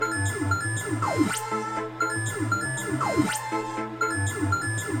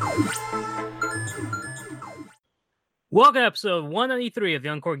Welcome to episode 193 of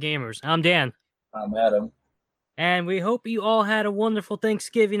Young Core Gamers. I'm Dan, I'm Adam. and we hope you all had a wonderful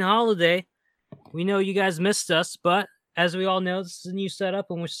Thanksgiving holiday. We know you guys missed us, but as we all know, this is a new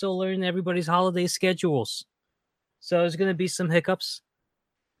setup, and we're still learning everybody's holiday schedules. So there's going to be some hiccups.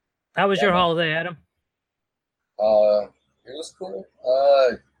 How was your man. holiday, Adam? It was cool.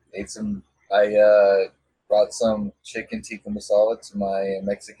 I brought some chicken tikka masala to my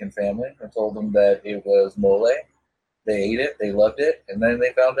Mexican family. I told them that it was mole. They ate it, they loved it, and then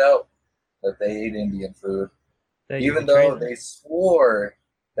they found out that they ate Indian food. Even though they swore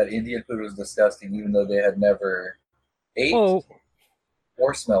that Indian food was disgusting, even though they had never ate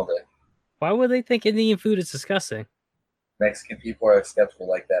or smelled it. Why would they think Indian food is disgusting? Mexican people are skeptical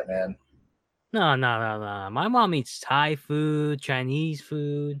like that, man. No. My mom eats Thai food, Chinese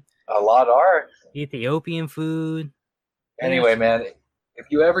food. A lot are. Ethiopian food. Anyway, man, if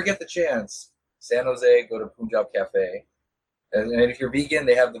you ever get the chance, San Jose, go to Punjab Cafe. And if you're vegan,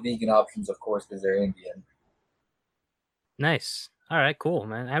 they have the vegan options, of course, because they're Indian. Nice. All right, cool,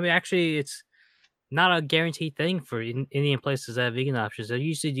 man. I mean, actually, it's not a guaranteed thing for Indian places that have vegan options. They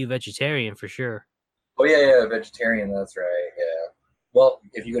usually do vegetarian for sure. Oh, yeah, vegetarian, that's right, yeah. Well,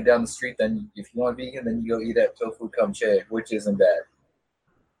 if you go down the street, then if you want vegan, then you go eat at Tofu Kamche, which isn't bad.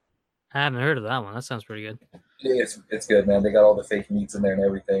 I haven't heard of that one. That sounds pretty good. It's good, man. They got all the fake meats in there and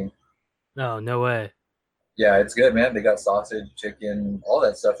everything. No way. Yeah, it's good, man. They got sausage, chicken, all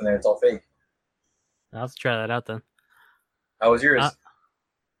that stuff in there. It's all fake. I'll have to try that out then. How was yours?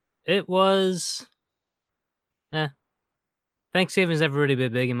 It was... Thanksgiving's never really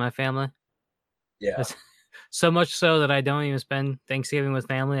been big in my family. Yeah. So much so that I don't even spend Thanksgiving with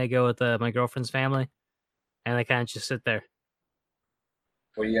family. I go with my girlfriend's family, and I kind of just sit there.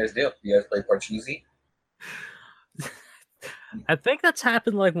 What do you guys do? You guys play Parcheesi? I think that's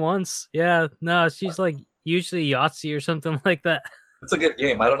happened like once. Yeah, no, she's like usually Yahtzee or something like that. It's a good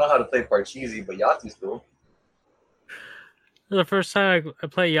game. I don't know how to play Parcheesi, but Yahtzee's cool. The first time I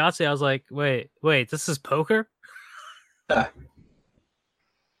played Yahtzee, I was like, wait, this is poker?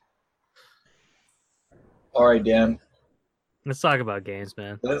 All right, Dan. Let's talk about games,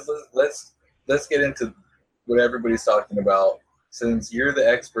 man. Let's get into what everybody's talking about. Since you're the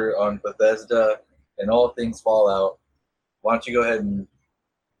expert on Bethesda and all things Fallout, why don't you go ahead and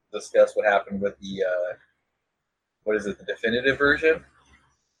discuss what happened with the the definitive version?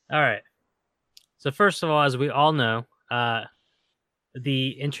 All right. So first of all, as we all know, the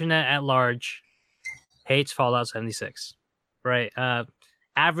internet at large hates Fallout 76, right?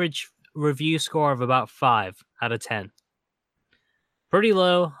 Average review score of about 5 out of 10. Pretty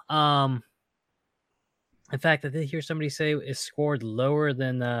low. In fact, I did hear somebody say it scored lower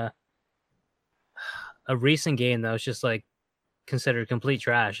than a recent game that was just like considered complete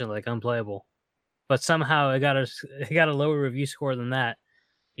trash and like unplayable. But somehow it got a lower review score than that,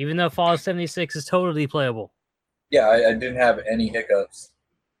 even though Fallout 76 is totally playable. Yeah, I didn't have any hiccups.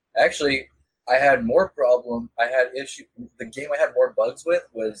 Actually, I had more I had issue. The game I had more bugs with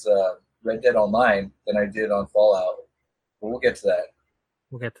was Red Dead Online than I did on Fallout. But we'll get to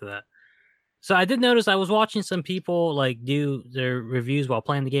that. So I did notice I was watching some people like do their reviews while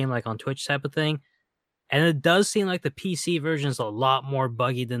playing the game, like on Twitch type of thing. And it does seem like the PC version is a lot more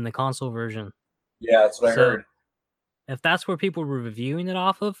buggy than the console version. Yeah, that's what I heard. If that's where people were reviewing it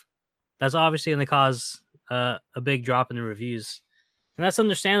off of, that's obviously going to cause a big drop in the reviews. And that's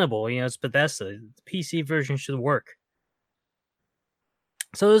understandable. You know, it's Bethesda. The PC version should work.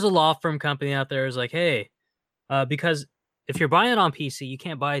 So there's a law firm company out there who's like, hey, because if you're buying it on PC, you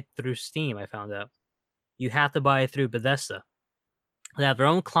can't buy it through Steam, I found out. You have to buy it through Bethesda. They have their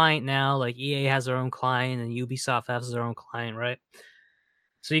own client now, like EA has their own client and Ubisoft has their own client, right?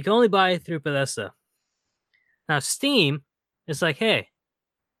 So you can only buy it through Bethesda. Now, Steam is like, hey,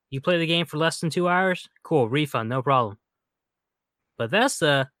 you play the game for less than 2 hours? Cool, refund, no problem.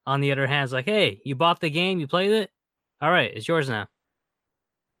 Bethesda, on the other hand, is like, hey, you bought the game, you played it? All right, it's yours now.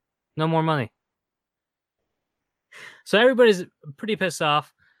 No more money. So everybody's pretty pissed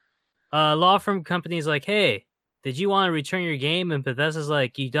off. Law firm company's like, hey, did you want to return your game? And Bethesda's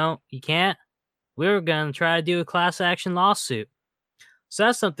like, you can't? We were going to try to do a class action lawsuit. So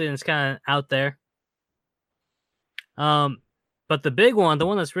that's something that's kind of out there. But the big one, the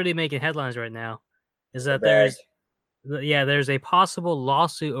one that's really making headlines right now, is that there's a possible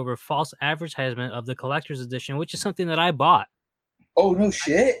lawsuit over false advertisement of the collector's edition, which is something that I bought. Oh, no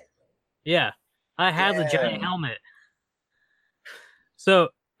shit? Yeah. I have the giant helmet. So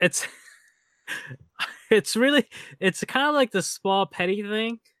it's kind of like the small petty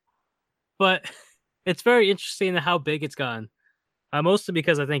thing, but it's very interesting how big it's gotten. Mostly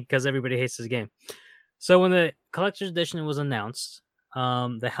because I think because everybody hates this game. So when the collector's edition was announced,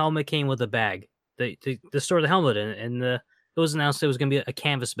 the helmet came with a bag. To store the helmet in, and it was announced it was going to be a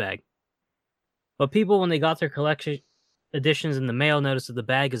canvas bag. But people, when they got their collection editions in the mail, noticed that the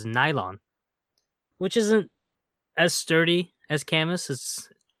bag is nylon, which isn't as sturdy as canvas. It's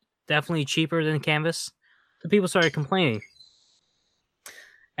definitely cheaper than canvas. So people started complaining.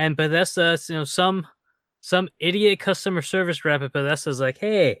 And Bethesda, some idiot customer service rep at Bethesda's like,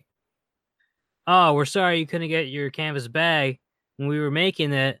 hey, oh, we're sorry you couldn't get your canvas bag. When we were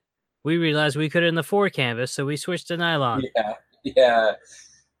making it, we realized we couldn't afford canvas, so we switched to nylon. Yeah.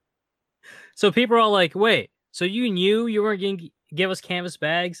 So people are all like, wait, so you knew you weren't going to give us canvas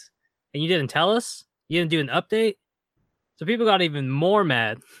bags and you didn't tell us? You didn't do an update? So people got even more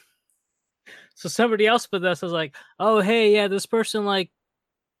mad. So somebody else with us was like, oh, hey, yeah, this person, like,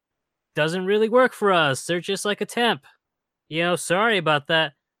 doesn't really work for us. They're just like a temp. Sorry about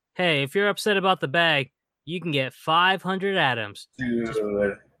that. Hey, if you're upset about the bag, you can get 500 atoms.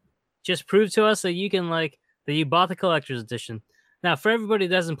 Dude. Just prove to us that you can, like, that you bought the collector's edition. Now, for everybody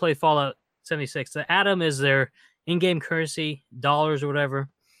that doesn't play Fallout 76, the atom is their in-game currency, dollars or whatever.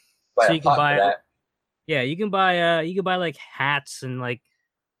 So you can buy that. Yeah, you can buy like hats and like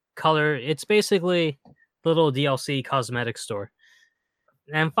color. It's basically a little DLC cosmetic store.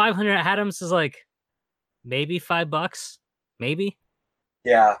 And 500 atoms is like maybe $5, maybe.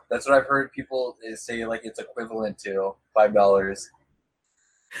 Yeah, that's what I've heard people say. Like it's equivalent to $5.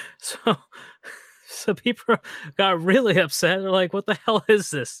 So people got really upset. They're like, "What the hell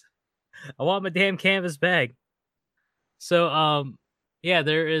is this? I want my damn canvas bag." So yeah,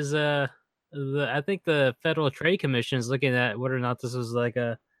 there is I think the Federal Trade Commission is looking at whether or not this was like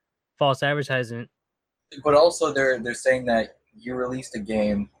a false advertisement. But also, they're saying that you released a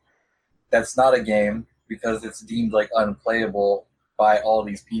game that's not a game because it's deemed like unplayable by all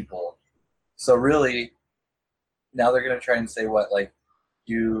these people. So really, now they're gonna try and say what, like,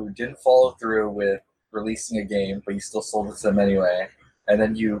 you didn't follow through with releasing a game, but you still sold it to them anyway, and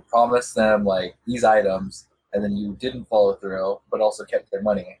then you promised them like these items, and then you didn't follow through, but also kept their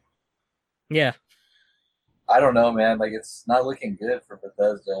money. Yeah. I don't know, man. Like it's not looking good for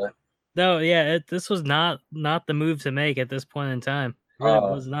Bethesda. No, yeah, this was not the move to make at this point in time. It really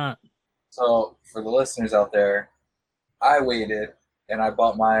was not. So for the listeners out there, I waited and I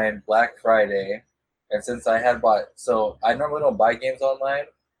bought mine Black Friday. And since I had bought, so I normally don't buy games online,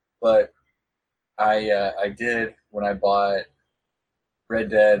 but I did when I bought Red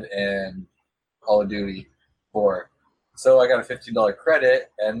Dead and Call of Duty 4. So I got a $15 credit,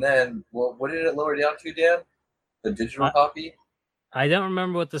 and then what did it lower down to, Dan? The digital copy? I don't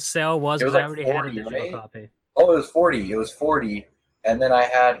remember what the sale was. It was like I already 40, had a digital right? copy. Oh, it was 40. It was 40, and then I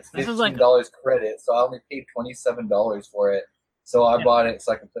had $15 credit, so I only paid $27 for it. So I bought it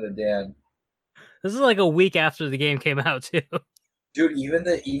so I could put it in. This is like a week after the game came out too. Dude, even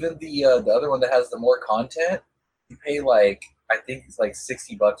the other one that has the more content, you pay like I think it's like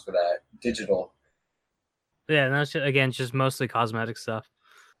 $60 for that digital. Yeah, and that's again just mostly cosmetic stuff.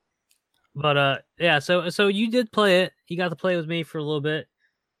 But yeah, so you did play it. You got to play with me for a little bit.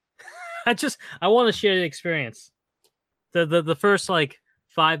 I want to share the experience. The first like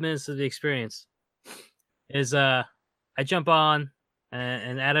 5 minutes of the experience is I jump on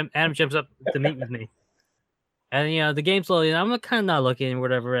and Adam jumps up to meet with me. And the game's loading. I'm kind of not looking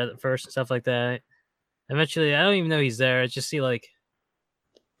whatever at first and stuff like that. Eventually, I don't even know he's there. I just see like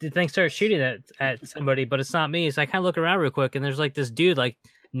the thing start shooting at somebody, but it's not me. So I kind of look around real quick, and there's like this dude like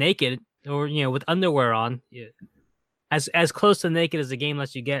naked or with underwear on, as close to naked as the game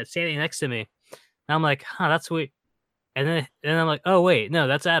lets you get, standing next to me. And I'm like, huh, that's weird. And then I'm like, oh wait, no,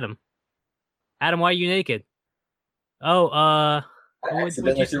 that's Adam. Adam, why are you naked? Oh, I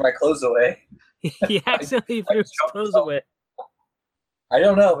accidentally threw my clothes away. He accidentally threw his clothes away. I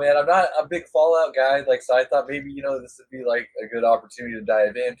don't know, man. I'm not a big Fallout guy, like, so I thought maybe this would be like a good opportunity to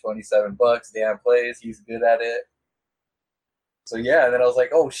dive in. $27, Dan plays, he's good at it. So yeah, and then I was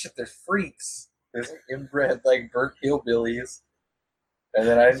like, oh shit, there's freaks. There's like inbred, like burnt hillbillies, and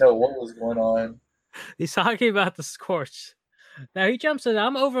then I didn't know what was going on. He's talking about the Scorch. Now he jumps in.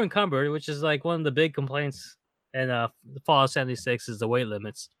 I'm over encumbered, which is like one of the big complaints in Fallout 76 is the weight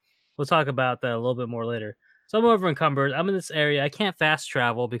limits. We'll talk about that a little bit more later. So I'm over encumbered. I'm in this area. I can't fast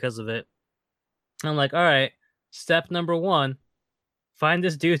travel because of it. I'm like, all right, step number 1, find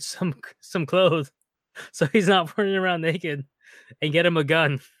this dude some clothes so he's not running around naked, and get him a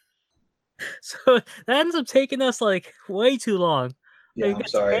gun. So that ends up taking us like way too long. Yeah, like, I'm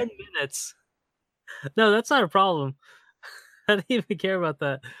sorry. 10 minutes. No, that's not a problem. I didn't even care about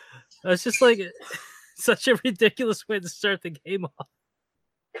that. It's just like such a ridiculous way to start the game off.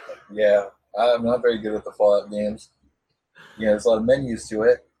 Yeah, I'm not very good at the Fallout games. There's a lot of menus to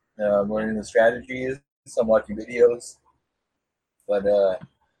it. I'm learning the strategies. I'm watching videos, but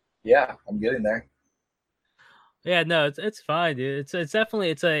yeah, I'm getting there. Yeah, no, it's fine, dude. It's definitely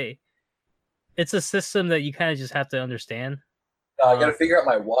it's a system that you kind of just have to understand. I got to Um, figure out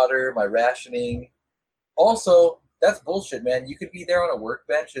my water, my rationing. Also, that's bullshit, man. You could be there on a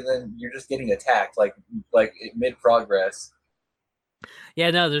workbench and then you're just getting attacked like mid progress. yeah,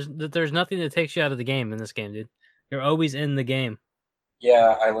 no, there's nothing that takes you out of the game in this game, dude. You're always in the game.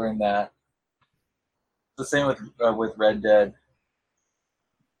 Yeah, I learned that. The same with Red Dead.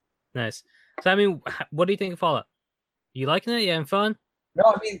 Nice. So I mean, what do you think of Fallout? You liking it? You having fun? No,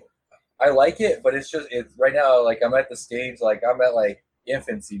 I mean I like it, but it's right now like I'm at the stage like I'm at like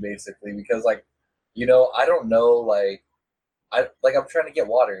infancy basically because like I don't know I'm trying to get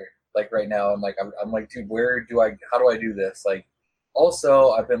water like right now. I'm like dude, where do I how do I do this? Like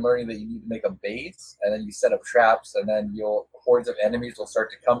also I've been learning that you need to make a base and then you set up traps and then you'll hordes of enemies will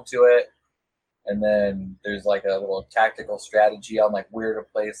start to come to it. And then there's like a little tactical strategy on like where to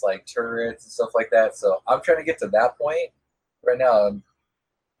place like turrets and stuff like that. So I'm trying to get to that point right now.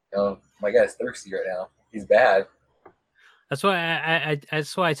 My guy's thirsty right now. He's bad. That's why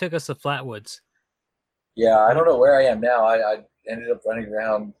I took us to Flatwoods. Yeah, I don't know where I am now. I ended up running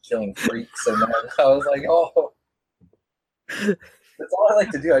around killing freaks, and then I was like, oh, that's all I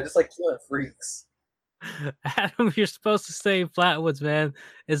like to do. I just like killing freaks. Adam, you're supposed to stay in Flatwoods, man.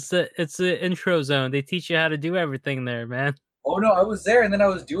 It's the intro zone. They teach you how to do everything there, man. Oh no, I was there, and then I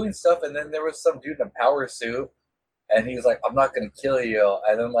was doing stuff, and then there was some dude in a power suit, and he was like, "I'm not gonna kill you,"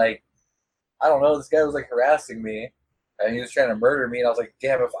 and then like, I don't know, this guy was like harassing me, and he was trying to murder me, and I was like,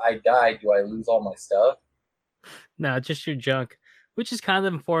 "Damn, if I die, do I lose all my stuff?" No, just your junk, which is kind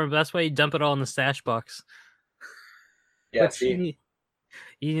of important. But that's why you dump it all in the stash box. Yeah, Which see.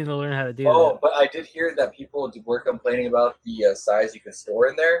 you need to learn how to do that. Oh, but I did hear that people were complaining about the size you can store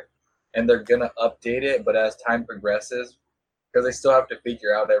in there, and they're gonna update it. But as time progresses, because they still have to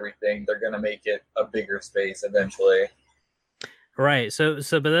figure out everything, they're gonna make it a bigger space eventually. Right. So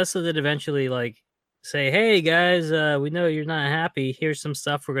Bethesda did eventually like say, "Hey guys, we know you're not happy. Here's some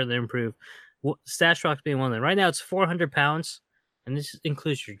stuff we're going to improve." Stash Rock's being one of them. Right now, it's 400 pounds, and this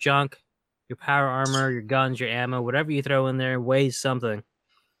includes your junk, your power armor, your guns, your ammo, whatever you throw in there weighs something,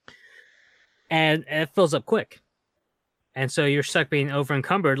 and it fills up quick. And so you're stuck being over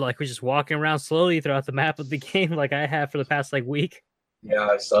encumbered, like we're just walking around slowly throughout the map of the game, like I have for the past like week.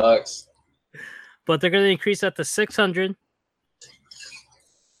 Yeah, it sucks. But they're going to increase that to 600.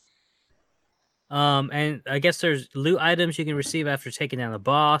 And I guess there's loot items you can receive after taking down the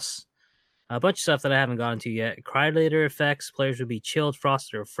boss. A bunch of stuff that I haven't gone to yet. Cryolator effects. Players will be chilled,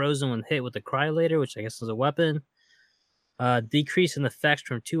 frosted, or frozen when hit with the Cryolator, which I guess is a weapon. Decrease in effects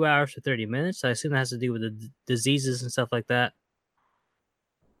from 2 hours to 30 minutes. I assume that has to do with the diseases and stuff like that.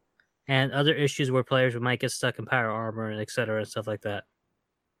 And other issues where players might get stuck in power armor and etc. and stuff like that.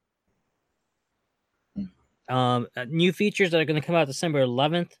 New features that are going to come out December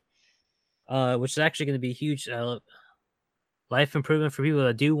 11th, which is actually going to be huge. Life improvement for people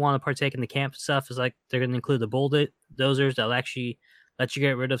that do want to partake in the camp stuff is like they're going to include the bulldozers that'll actually let you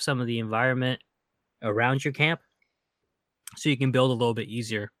get rid of some of the environment around your camp, so you can build a little bit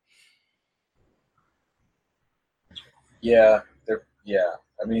easier. Yeah.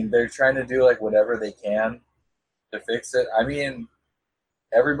 I mean, they're trying to do like whatever they can to fix it. I mean,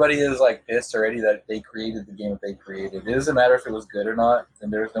 everybody is like pissed already that they created the game that they created. It doesn't matter if it was good or not,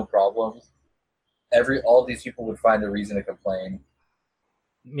 and there's no problems. All these people would find a reason to complain.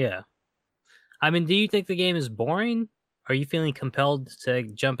 Yeah, I mean, do you think the game is boring? Are you feeling compelled to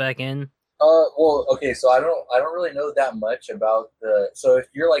jump back in? Well, okay, so I don't really know that much about the. So if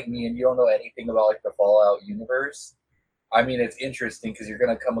you're like me and you don't know anything about like the Fallout universe, I mean, it's interesting because you're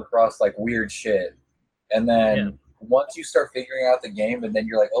gonna come across like weird shit, and Yeah. then once you start figuring out the game, and then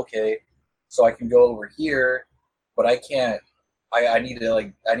you're like, okay, so I can go over here, but I can't. I need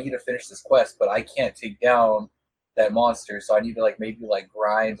to finish this quest, but I can't take down that monster, so I need to like maybe like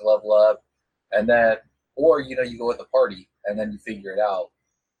grind, level up, and then or you go with the party and then you figure it out.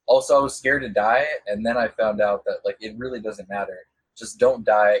 Also, I was scared to die, and then I found out that like it really doesn't matter. Just don't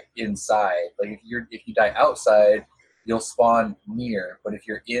die inside. Like if you die outside, you'll spawn near. But if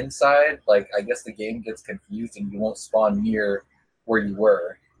you're inside, like I guess the game gets confused and you won't spawn near where you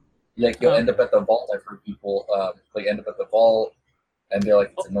were. Like you'll Oh, end up okay. at the vault. I've heard people like end up at the vault and they're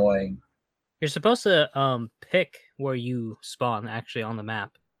like it's annoying. You're supposed to pick where you spawn actually on the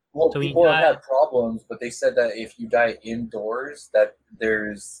map. Well, So when you people have die, had problems, but they said that if you die indoors, that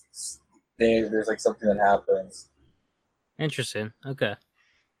there's like something that happens. interesting. Okay.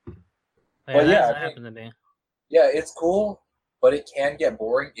 Yeah, But that yeah, hasn't I mean, happened to me. yeah, it's cool, but it can get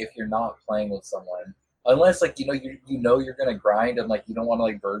boring if you're not playing with someone. Unless like you know you're gonna grind and like you don't want to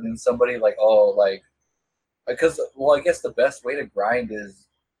like burden somebody like oh like because well I guess the best way to grind is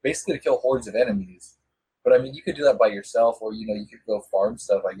basically to kill hordes of enemies. But I mean you could do that by yourself or you could go farm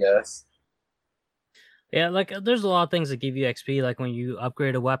stuff I guess. Yeah, like there's a lot of things that give you XP, like when you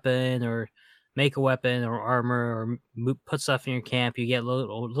upgrade a weapon or make a weapon or armor or put stuff in your camp, you get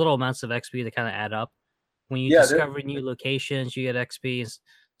little amounts of XP that kind of add up. When you Yeah, there, discover new locations, you get XP.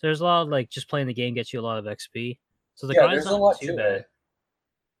 There's a lot of like just playing the game gets you a lot of XP. So the yeah, grind's there's a not lot too to bad. it.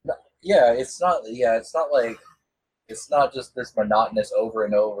 No, yeah, it's not like it's not just this monotonous over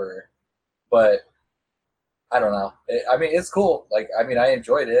and over. But I don't know. I mean, it's cool. Like, I mean, I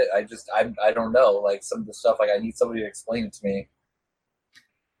enjoyed it. I don't know. Like some of the stuff, like I need somebody to explain it to me.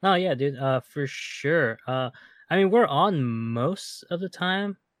 Oh yeah, dude. For sure. I mean, we're on most of the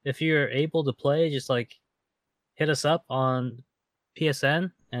time. If you're able to play, just like hit us up on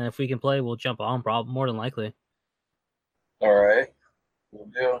PSN, and if we can play, we'll jump on. More than likely. All right, we'll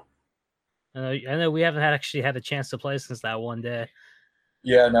do. I know we haven't actually had a chance to play since that one day.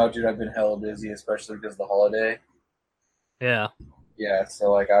 Yeah, no, dude, I've been hella busy, especially because of the holiday. Yeah. Yeah,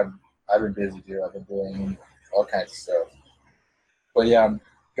 so like I've been busy, dude. I've been doing all kinds of stuff. But yeah,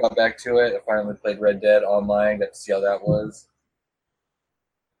 got back to it. I finally played Red Dead online. Got to see how that was.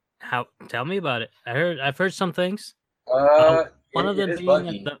 How? Tell me about it. I've heard some things. Uh, Uh, one of it them is being that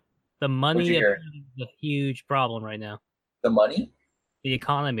buggy. the What'd you money hear? apparently is a huge problem right now. The money? The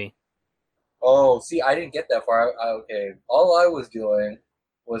economy. Oh, see, I didn't get that far. Okay, all I was doing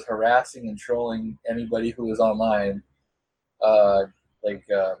was harassing and trolling anybody who was online. Uh, like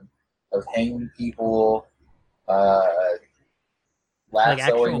I was hanging people, uh, Like lassoing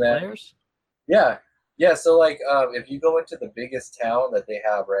actual them. players. Yeah, yeah. So like, if you go into the biggest town that they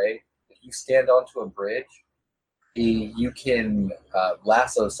have, right? If you stand onto a bridge, you can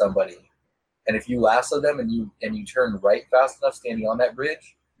lasso somebody, and if you lasso them and you turn right fast enough, standing on that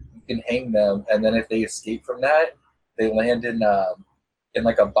bridge, you can hang them. And then if they escape from that, they land in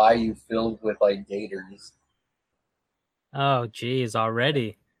like a bayou filled with like gators, Oh, geez,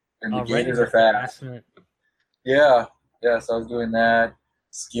 already. and the Already gators are with fast. harassment. Yeah, yeah. So I was doing that.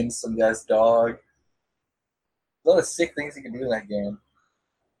 Skinned some guy's dog. A lot of sick things you can do in that game.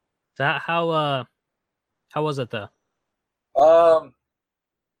 That how was it though? Um,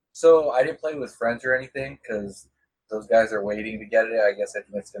 so I didn't play with friends or anything because those guys are waiting to get it. I guess I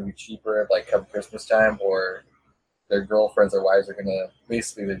think it's gonna be cheaper like come Christmas time, or their girlfriends or wives are gonna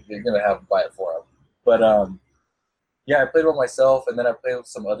basically they're gonna have to buy it for them. But yeah, I played with myself, and then I played with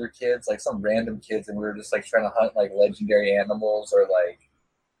some other kids, like some random kids, and we were just like trying to hunt like legendary animals or like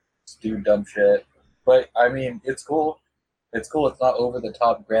just do dumb shit. But I mean, it's cool. It's cool. It's not over the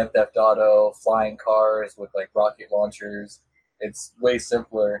top Grand Theft Auto, flying cars with like rocket launchers. It's way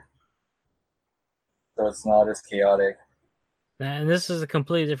simpler, so it's not as chaotic. And this is a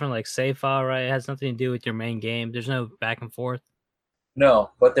completely different like save file, right? It has nothing to do with your main game. There's no back and forth.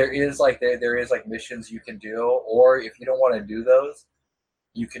 No, but there is like missions you can do, or if you don't want to do those,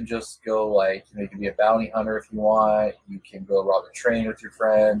 you can just go like you can be a bounty hunter if you want. You can go rob a train with your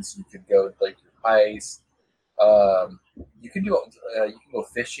friends. You could go like your heist. You can go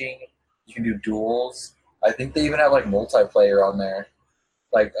fishing. You can do duels. I think they even have like multiplayer on there,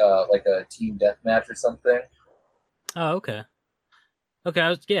 like a team deathmatch or something. Oh, okay.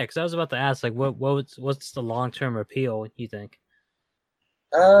 Okay, yeah, because I was about to ask, like, what's the long term appeal? You think?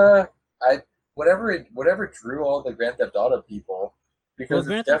 Uh, I whatever drew all the Grand Theft Auto people Well, because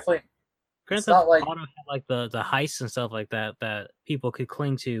it's definitely Grand it's Theft not like Auto had like the heists and stuff like that that people could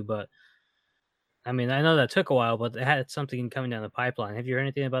cling to, but I mean, I know that took a while, but they had something coming down the pipeline. Have you heard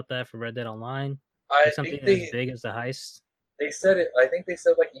anything about that for Red Dead Online? Like I something think as big as the heist? they said it. I think they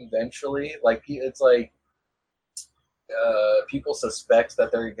said like eventually, like it's like people suspect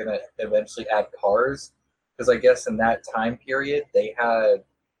that they're gonna eventually add cars because I guess in that time period they had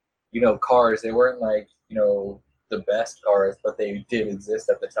cars. They weren't like the best cars, but they did exist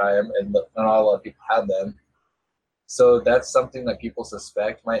at the time, and not a lot of people had them. So that's something that people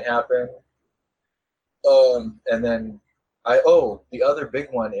suspect might happen. And then the other big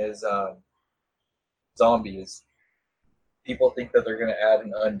one is zombies. People think that they're gonna add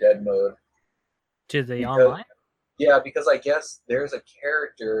an undead mode To the because online? yeah, because I guess there's a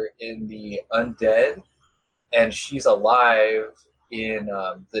character in the undead, and she's alive in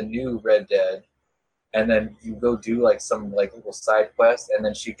the new Red Dead. and then you go do like some like little side quest, and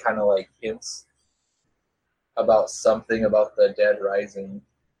then she kind of like hints about something about the dead rising.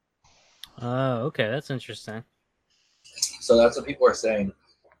 Oh, okay, that's interesting. So that's what people are saying,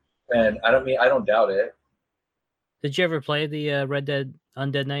 and I don't doubt it. Did you ever play the Red Dead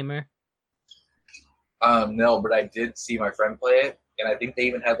Undead Nightmare? No, but I did see my friend play it, and I think they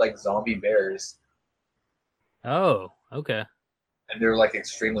even had like zombie bears, Oh, okay. and they're like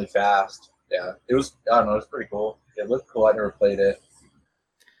extremely fast. Yeah, it was. I don't know. It was pretty cool. It looked cool. I never played it.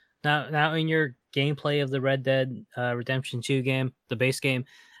 Now in your gameplay of the Red Dead Redemption 2 game, the base game,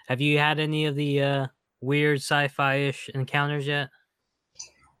 have you had any of the weird sci-fi-ish encounters yet?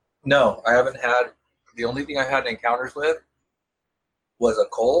 No, I haven't had. The only thing I had encounters with was a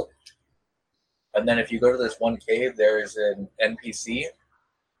cult, and then if you go to this one cave, there is an NPC,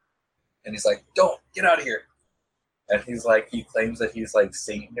 and he's like, "Don't get out of here," and he's like, he claims that he's like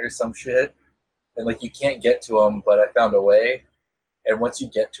Satan or some shit, and like you can't get to him, but I found a way. And once you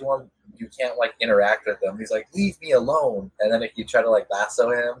get to him, you can't like interact with him. He's like, "Leave me alone." And then if you try to like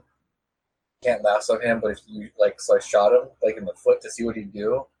lasso him, you can't lasso him. But if you like, so I shot him like in the foot to see what he'd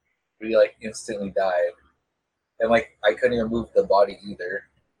do, but he like instantly died. And like I couldn't even move the body either.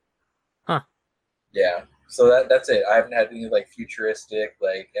 Huh. Yeah. So that's it. I haven't had any like futuristic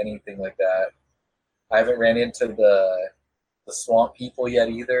like anything like that. I haven't ran into the swamp people yet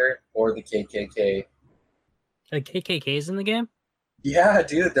either, or the KKK. The KKK's in the game? Yeah,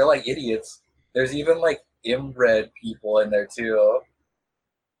 dude, they're like idiots. There's even like inbred people in there too.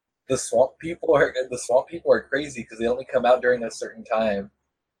 The swamp people are crazy because they only come out during a certain time,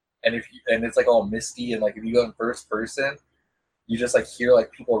 and and it's like all misty, and like if you go in first person, you just like hear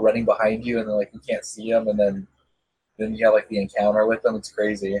like people running behind you, and then like you can't see them, and then you have like the encounter with them. It's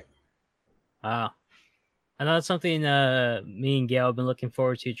crazy. Wow. I know that's something me and Gail have been looking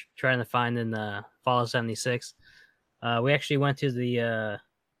forward to trying to find in Fallout 76. We actually went to the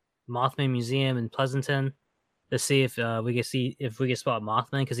Mothman Museum in Pleasanton to see if we could spot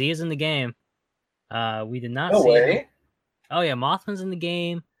Mothman because he is in the game. We did not No see him. way. Oh yeah, Mothman's in the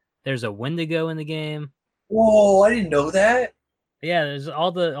game. There's a Wendigo in the game. Whoa, I didn't know that. Yeah, there's all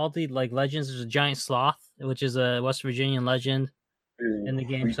the like legends. There's a giant sloth, which is a West Virginian legend in Dude, the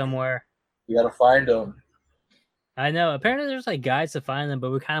game somewhere. we gotta find them I know. Apparently, there's like guides to find them,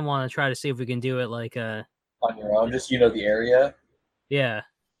 but we kind of want to try to see if we can do it like on your own. Just the area. yeah,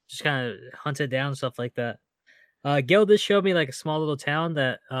 just kind of hunt it down stuff like that. Gil did show me like a small little town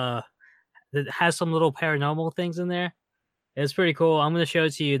that has some little paranormal things in there. It's pretty cool. I'm gonna show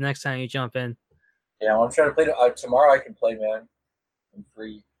it to you next time you jump in. Yeah, well, I'm trying to play tomorrow. I can play, man. I'm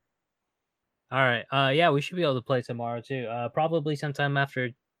free. All right. Yeah, we should be able to play tomorrow too. Probably sometime after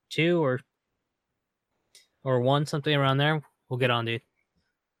 2 or 1, something around there. We'll get on, dude.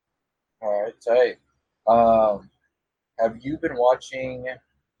 All right, tight. Um, have you been watching?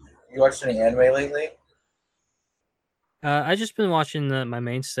 You watched any anime lately? I just been watching my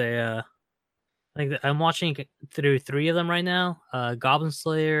mainstay. I'm watching through 3 of them right now. Goblin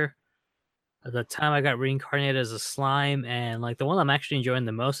Slayer, The Time I Got Reincarnated as a Slime, and like the one I'm actually enjoying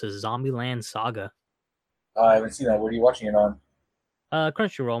the most is Zombieland Saga. I haven't seen that. What are you watching it on?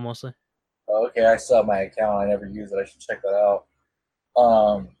 Crunchyroll mostly. Oh, okay, I still have my account. I never use it. I should check that out.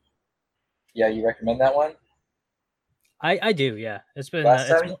 Um, yeah, you recommend that one? I do, yeah. Last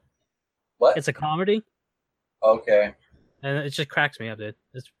time? What? It's a comedy, Okay. and it just cracks me up, dude.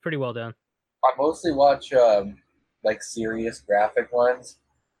 It's pretty well done. I mostly watch like serious graphic ones,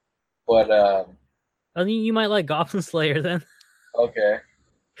 but I mean, you might like Goblin Slayer then. okay.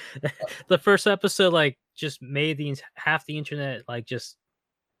 The first episode like just made half the internet like just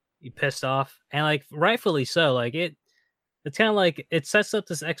pissed off, and like rightfully so. Like it's kind of like it sets up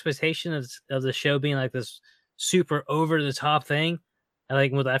this expectation of the show being like this super over the top thing. And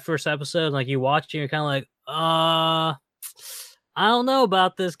like with that first episode, like you watch it, you're kind of like, I don't know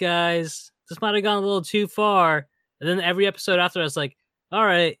about this, guys. This might have gone a little too far. And then every episode after, it's like, all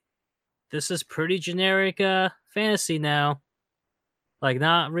right, this is pretty generic fantasy now. Like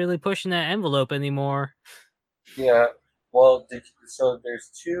not really pushing that envelope anymore. Yeah. Well, so there's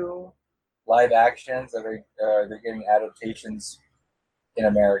two live actions that are they're getting adaptations in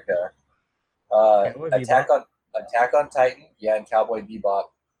America. Cowboy Bebop. Attack on Titan, yeah, and Cowboy Bebop.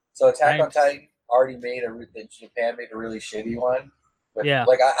 So Attack on Thanks. Titan already Japan made a really shitty one. But Yeah.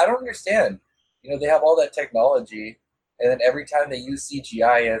 like I don't understand. They have all that technology, and then every time they use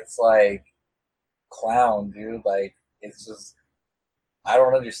CGI, it's like clown, dude. Like it's just I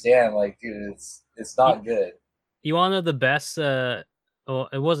don't understand. Like, dude, it's not good. You want to know the best? Well,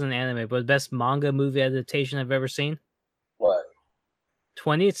 it wasn't an anime, but best manga movie adaptation I've ever seen. What?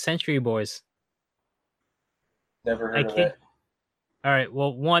 20th Century Boys. Never I heard of kid. it. All right.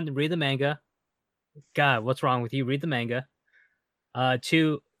 Well, one, read the manga. God, what's wrong with you? Read the manga.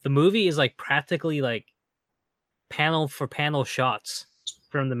 Two, the movie is like practically like panel for panel shots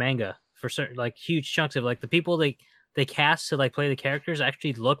from the manga for certain like huge chunks of like the people they cast to like play the characters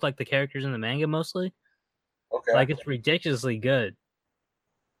actually look like the characters in the manga mostly. Okay. Like it's ridiculously good.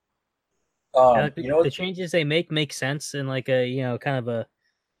 And like You the know, changes they make sense in like a kind of a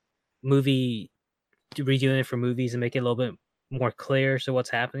movie redoing it for movies and make it a little bit more clear so what's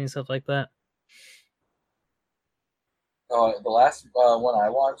happening and stuff like that. the last one I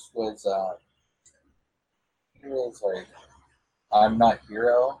watched was like I'm Not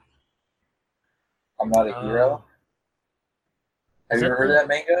Hero. I'm Not a Hero. Oh, Have is you ever that heard of that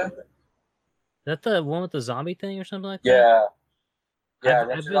manga? the one with the zombie thing or something like that? Yeah, yeah. I I've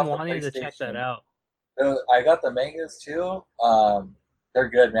rented it been off of wanting to check that PlayStation. out. I got the mangas too. They're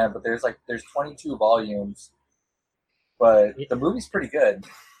good, man. But there's 22 volumes, but Y- the movie's pretty good.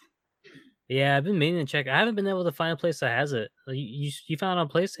 Yeah, I've been meaning to check. I haven't been able to find a place that has it. You found it on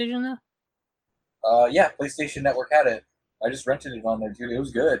PlayStation now? Yeah, PlayStation Network had it. I just rented it on there, dude. It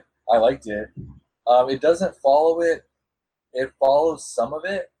was good. I liked it. It doesn't follow it. It follows some of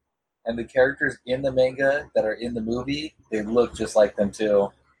it, and the characters in the manga that are in the movie, they look just like them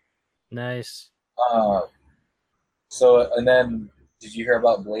too. Nice. Uh, and then, did you hear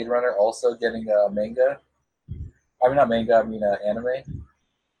about Blade Runner also getting a manga? I mean, not manga. I mean, anime.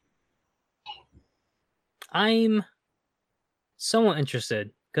 I'm somewhat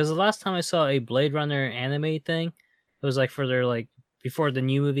interested because the last time I saw a Blade Runner anime thing, it was like for their like before the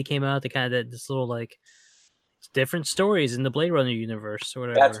new movie came out. They kind of did this little like different stories in the Blade Runner universe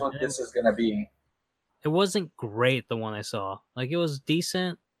or That's whatever. what this is gonna be. It wasn't great the one I saw. Like it was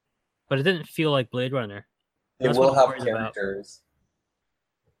decent, but it didn't feel like Blade Runner. They That's what will I'm have worried about. characters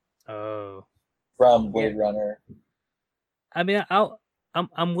Oh, from yeah. Blade Runner. I mean,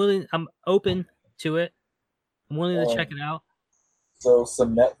 I'm willing. I'm open to it. I'm willing to check Um, it out. so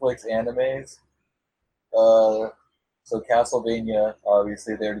some Netflix animes. Uh, so Castlevania,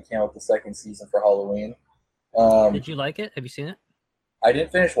 obviously, they already came out with the second season for Halloween. Um, Did you like it? Have you seen it? I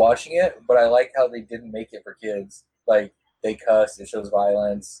didn't finish watching it, but I like how they didn't make it for kids. Like they cuss, it shows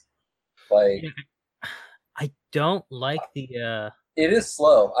violence. Like Yeah. I don't like the it is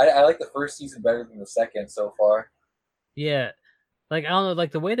slow. I like the first season better than the second so far. yeah, like I don't know,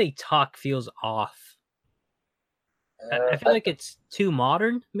 like the way they talk feels off. I feel I, like it's too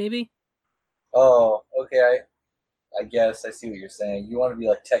modern, maybe. oh, okay. I guess I see what you're saying. You want to be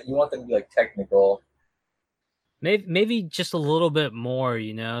like tech. You want them to be like technical. Maybe just a little bit more.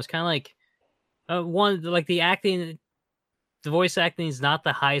 It's kind of like one like the acting, the voice acting is not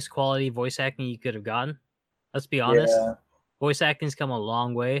the highest quality voice acting you could have gotten. Let's be honest. Yeah. Voice acting's come a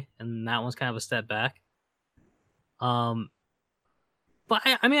long way, and that one's kind of a step back. Um, but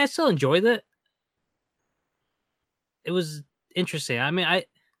I mean, I still enjoyed it. It was interesting. I mean, I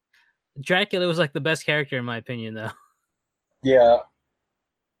Dracula was like the best character in my opinion, though. Yeah.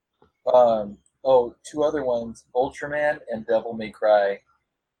 Two other ones: Ultraman and Devil May Cry.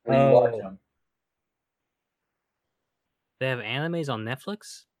 Will you watch Oh, them? they have animes on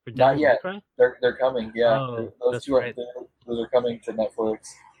Netflix for Not Devil May yet. Cry. They're coming. Yeah, Oh, those that's two are right, those are coming to Netflix.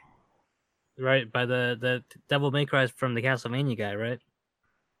 right by the Devil May Cry from the Castlevania guy, right?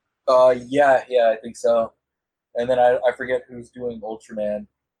 Yeah, I think so. And then I forget who's doing Ultraman.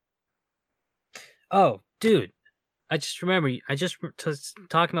 Oh, dude, I just remember.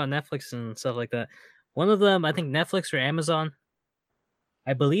 Talking about Netflix and stuff like that. One of them, I think Netflix or Amazon.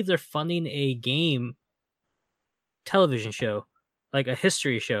 I believe they're funding a game television show, like a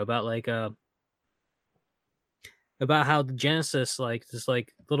history show about how the Genesis, like this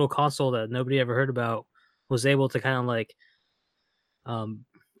like little console that nobody ever heard about, was able to kind of like um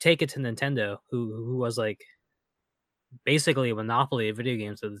take it to Nintendo, who was like basically a monopoly of video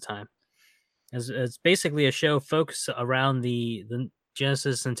games at the time. It's basically a show focused around the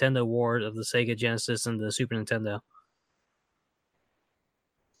Genesis Nintendo war of the Sega Genesis and the Super Nintendo.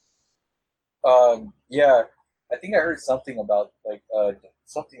 Yeah, I think I heard something about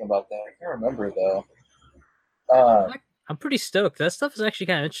something about that. I can't remember though. Um, I'm pretty stoked. That stuff is actually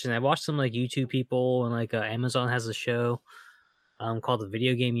kind of interesting. I watched some like YouTube people and like Amazon has a show called the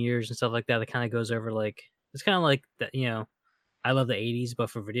Video Game Years and stuff like that. That kind of goes over like it's kind of like that. I love the '80s, but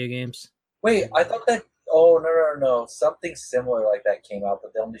for video games. Wait, I thought that. Oh no! Something similar like that came out,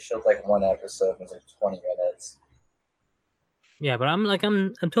 but they only showed like one episode. It was like 20 minutes. Yeah, but I'm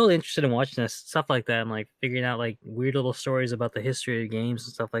totally interested in watching this stuff like that and like figuring out like weird little stories about the history of games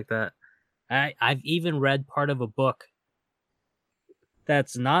and stuff like that. I've even read part of a book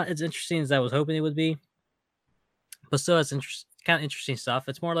that's not as interesting as I was hoping it would be. but still, it's kind of interesting stuff.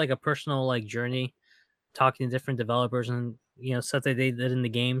 It's more like a personal like journey, talking to different developers and stuff that they did in the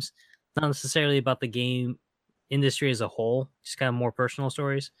games. Not necessarily about the game industry as a whole, just kind of more personal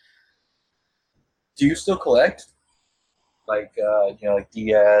stories. Do you still collect like like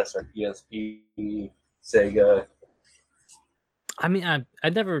DS or PSP, Sega? I mean, I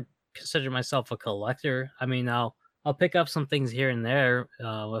never considered myself a collector. I mean, I'll pick up some things here and there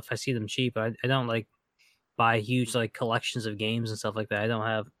if I see them cheap. But I don't like buy huge like collections of games and stuff like that. I don't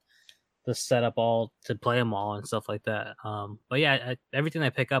have the setup all to play them all and stuff like that. But yeah, everything I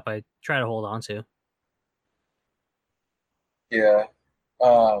pick up, I try to hold on to. Yeah.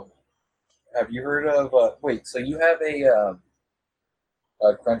 Um, have you heard of? Wait, so you have a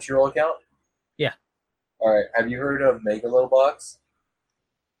Crunchyroll account? Yeah, All right. Have you heard of Megalobox?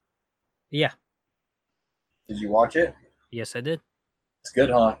 yeah, Did you watch it? yes, I did. It's good,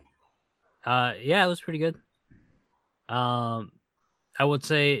 huh? Yeah, it was pretty good. Um, I would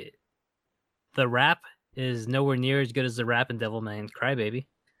say the rap is nowhere near as good as the rap in Devilman Crybaby.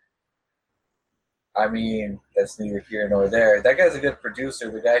 I mean, that's neither here nor there. That guy's a good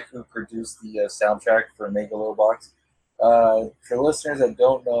producer. The guy who produced the soundtrack for Megalobox. For listeners that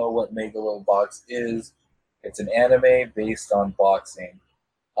don't know what Megalobox is, it's an anime based on boxing.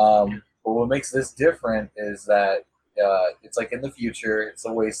 But what makes this different is that it's like in the future, it's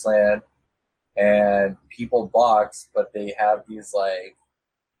a wasteland, and people box, but they have these skeletal,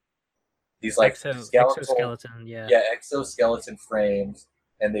 Exoskeleton, yeah. yeah, exoskeleton frames,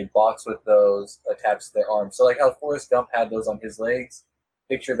 and they box with those attached to their arms. So like how Forrest Gump had those on his legs,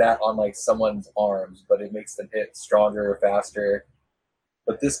 picture that on like someone's arms, but it makes them hit stronger, faster.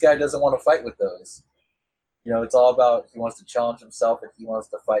 But this guy doesn't want to fight with those. It's all about he wants to challenge himself and he wants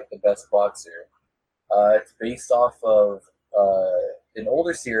to fight the best boxer. It's based off of an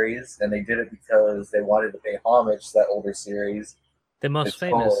older series, and they did it because they wanted to pay homage to that older series. The most It's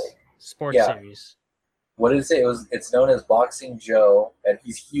famous called, sports yeah. series. What did it say? It's known as Boxing Joe, and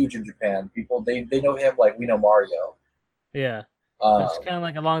he's huge in Japan. People they know him like we know Mario. Yeah. Um, It's kind of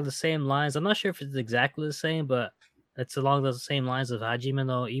like along the same lines. I'm not sure if it's exactly the same, but it's along the same lines of Hajime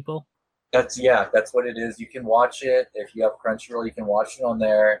no Ippo. that's what it is. You can watch it if you have Crunchyroll. You can watch it on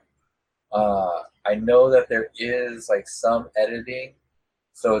there. I know that there is like some editing,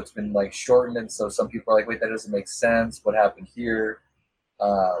 so it's been like shortened, and so some people are like, "Wait, that doesn't make sense. What happened here?"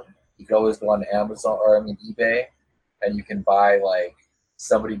 You can always go on Amazon or eBay, and you can buy like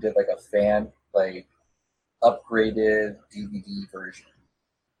somebody did like a fan like upgraded DVD version.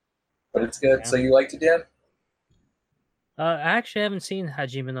 But it's good. Yeah. So you liked it, Dan? I actually haven't seen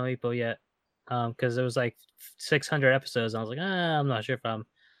Hajime no Ippo yet. Because there was like 600 episodes. And I was like, I'm not sure if I'm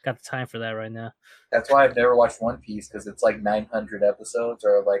got the time for that right now. That's why I've never watched One Piece because it's like 900 episodes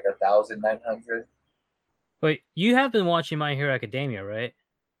or like 1,900. Wait, you have been watching My Hero Academia, right?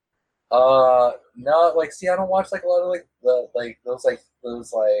 No, like, see, I don't watch like a lot of like those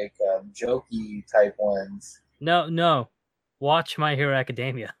jokey type ones. No, no. Watch My Hero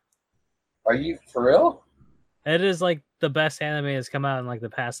Academia. Are you for real? It is like the best anime that's come out in like the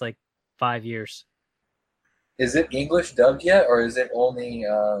past like 5 years. Is it English dubbed yet, or is it only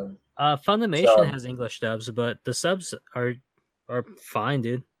Funimation sub? has English dubs, but the subs are fine,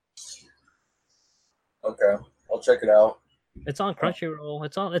 dude. Okay, I'll check it out. It's on Crunchyroll.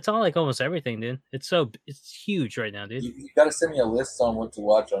 It's on like almost everything, dude. It's huge right now, dude. You got to send me a list on what to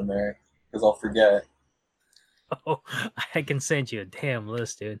watch on there because I'll forget. Oh, I can send you a damn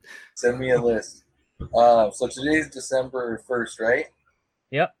list, dude. Send me a list. So today's December 1st, right?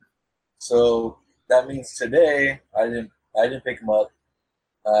 Yep. So that means today I didn't pick them up.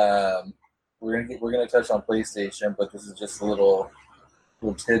 We're gonna touch on PlayStation, but this is just a little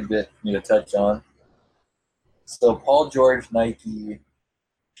tidbit for me to touch on. So Paul George, Nike,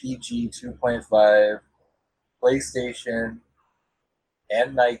 PG 2.5, PlayStation,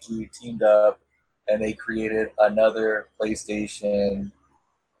 and Nike teamed up, and they created another PlayStation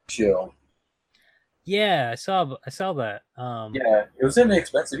shoe. Yeah, I saw that. Yeah, it wasn't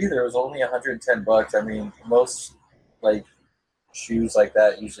expensive either. It was only $110. I mean, most like shoes like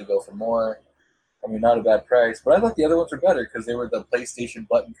that usually go for more. I mean, not a bad price, but I thought the other ones were better because they were the PlayStation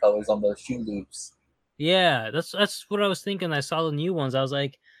button colors on the shoe loops. Yeah, that's what I was thinking. I saw the new ones. I was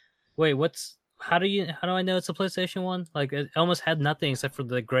like, wait, how do I know it's a PlayStation one? Like it almost had nothing except for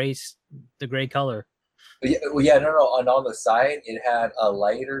the gray color. But yeah, well, yeah, no. And on the side, it had a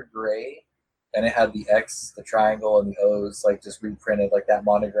lighter gray, and it had the X, the triangle, and the O's like just reprinted like that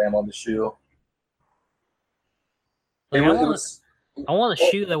monogram on the shoe. It Like was, it was I want a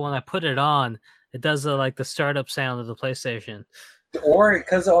shoe that when I put it on, it does the like the startup sound of the PlayStation. Or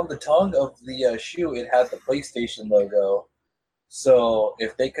because on the tongue of the shoe, it had the PlayStation logo. So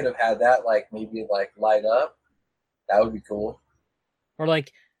if they could have had that, like maybe like light up, that would be cool. Or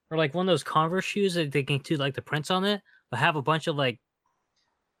like one of those Converse shoes that they can do like the prints on it, but have a bunch of like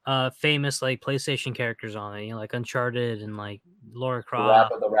famous like PlayStation characters on it, like Uncharted and like Laura The rap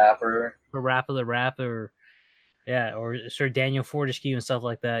Croft of the rapper. or Rapper the Rapper, yeah, or Sir Daniel Fortescue and stuff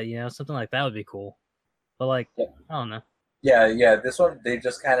like that, something like that would be cool. But like, Yeah, I don't know. yeah. This one they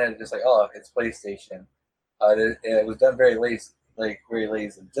just kind of just like, oh, it's PlayStation. It was done very lazy, like very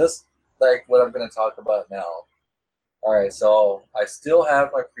lazy. Just like what I'm going to talk about now. All right, so I still have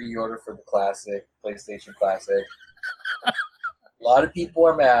my pre-order for the classic PlayStation Classic. A lot of people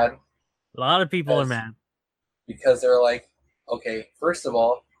are mad A lot of people are because mad. they're like, okay, first of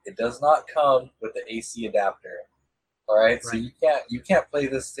all, it does not come with the AC adapter. All right, so Right. you can't play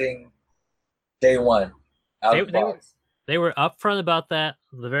this thing day one out They of the they were box. they were upfront about that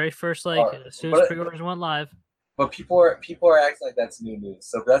the very first, All like, right, as soon as but pre-orders went live. people are acting like that's new news.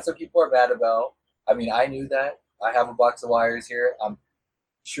 So that's what people are mad about. I mean, I knew that. I have a box of wires here. I'm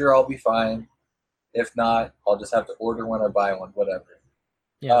sure I'll be fine. If not, I'll just have to order one or buy one, whatever.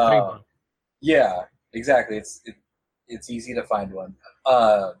 Yeah, three Um, months. yeah, exactly. It's easy to find one.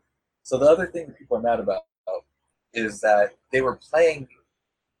 Um, so the other thing that people are mad about is that they were playing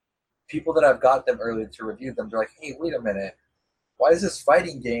people that I've got them early to review them. They're like, hey, wait a minute, why is this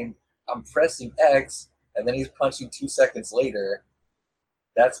fighting game? I'm pressing X and then he's punching 2 seconds later.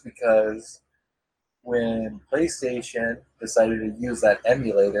 That's because when PlayStation decided to use that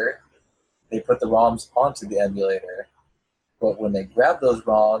emulator, they put the ROMs onto the emulator. But when they grabbed those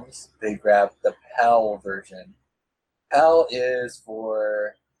ROMs, they grabbed the PAL version. PAL is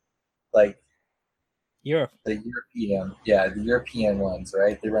for like Europe. the the European ones,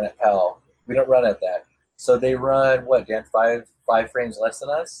 right? They run at PAL. We don't run at that. So they run what, Dan? Five frames less than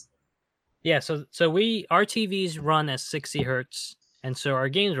us? Yeah, so our TVs run at 60 hertz, and so our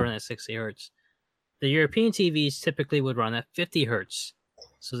games run at 60 hertz. The European TVs typically would run at 50 hertz,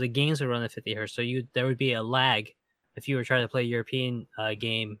 so the games would run at 50 hertz. So there would be a lag if you were trying to play a European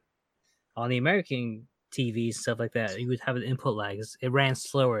game on the American TVs, stuff like that. You would have an input lag. It ran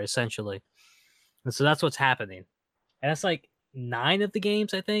slower essentially, and so that's what's happening. And it's like 9 of the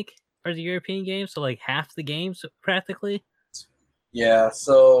games, I think, are the European games, so like half the games practically. Yeah.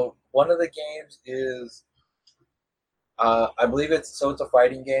 So one of the games is, I believe it's a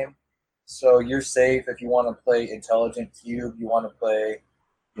fighting game. So you're safe if you want to play Intelligent Cube. You want to play,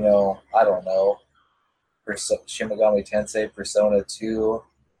 I don't know, Shin Megami Tensei, Persona 2.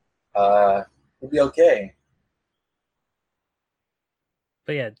 You'll be okay.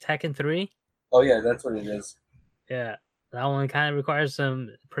 But yeah, Tekken 3, Oh yeah, that's what it is. yeah, that one kind of requires some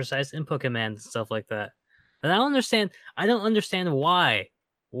precise input commands and stuff like that. And I don't understand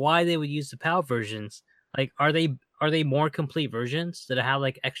why they would use the PAL versions. Like, are they more complete versions that have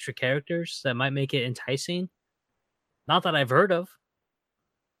like extra characters that might make it enticing? Not that I've heard of.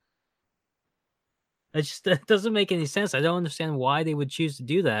 It doesn't make any sense. I don't understand why they would choose to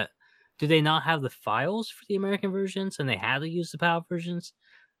do that. Do they not have the files for the American versions and they had to use the PAL versions?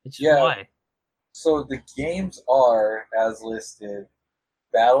 It's just Yeah. why. So the games are as listed: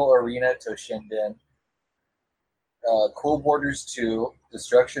 Battle Arena Toshinden, Cool Borders 2,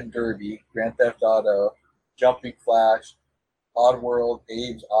 Destruction Derby, Grand Theft Auto, Jumping Flash, Oddworld,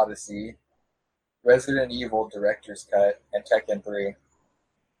 Abe's Odyssey, Resident Evil Director's Cut, and Tekken 3.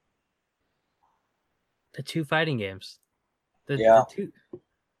 The two fighting games. The Yeah. two.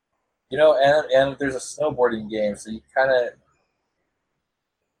 And there's a snowboarding game, so you kind of,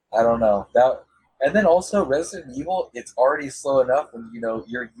 I don't know that. And then also Resident Evil, it's already slow enough when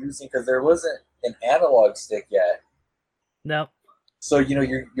you're using, because there wasn't an analog stick yet, No. so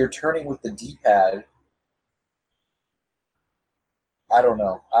you're turning with the D-pad. I don't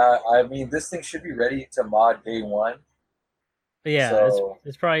know. I mean, this thing should be ready to mod day one. But yeah, it's So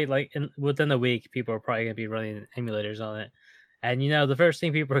it's probably like within a week, people are probably gonna be running emulators on it. And the first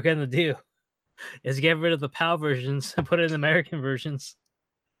thing people are gonna do is get rid of the PAL versions and put in American versions.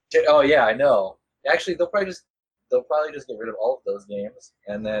 oh yeah, I know. Actually, they'll probably just get rid of all of those games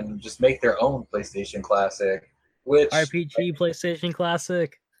and then just make their own PlayStation Classic. Which, RPG PlayStation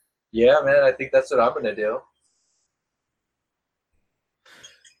Classic. yeah, man, I think that's what I'm gonna do.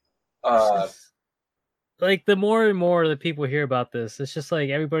 It's Uh, just like the more and more that people hear about this, it's just like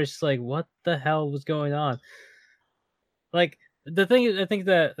everybody's just like, what the hell was going on? Like the thing I think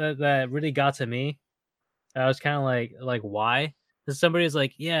that really got to me, I was kind of like why? Because somebody's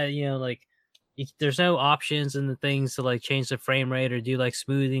like, yeah, like there's no options in the things to like change the frame rate or do like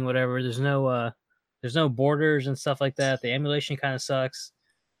smoothing, whatever. There's no There's no borders and stuff like that. The emulation kind of sucks.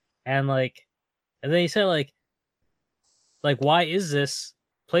 And like, and then he said like why is this?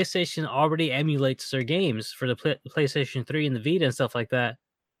 PlayStation already emulates their games for the PlayStation 3 and the Vita and stuff like that.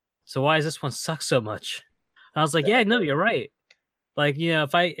 So why does this one suck so much? And I was like, yeah, no, you're right. Like,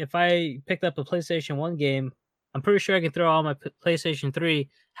 if I picked up a PlayStation 1 game, I'm pretty sure I can throw on my PlayStation 3,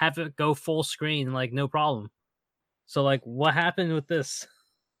 have it go full screen, like no problem. So like, what happened with this?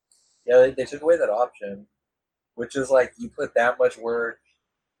 Yeah, they took away that option, which is like you put that much work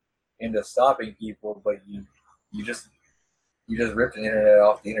into stopping people, but you just you just ripped an internet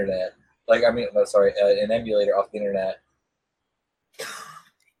off the internet. Like I mean, no, sorry, an emulator off the internet.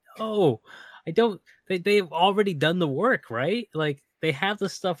 Oh, I don't. They've already done the work, right? Like they have the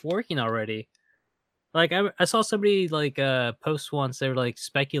stuff working already. Like I saw somebody like post once. They were like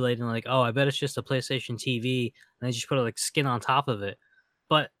speculating, like, oh, I bet it's just a PlayStation TV, and they just put a like skin on top of it.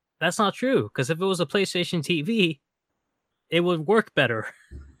 But that's not true, because if it was a PlayStation TV, it would work better.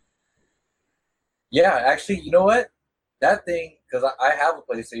 Yeah, actually, you know what? That thing, because I have a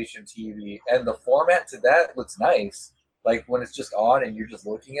PlayStation TV, and the format to that looks nice. Like when it's just on and you're just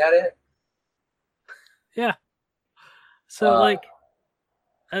looking at it. Yeah. So Uh,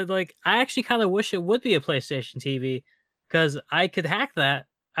 like I actually kind of wish it would be a PlayStation TV, because I could hack that.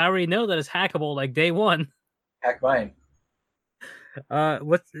 I already know that it's hackable like day one. Hack mine.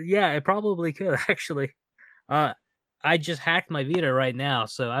 What? Yeah, it probably could actually. Uh, I just hacked my Vita right now,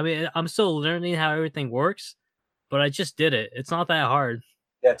 so I mean, I'm still learning how everything works, but I just did it. It's not that hard.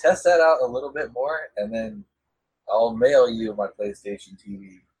 Yeah, test that out a little bit more, and then I'll mail you my PlayStation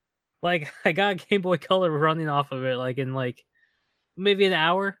TV. Like, I got Game Boy Color running off of it, like in like maybe an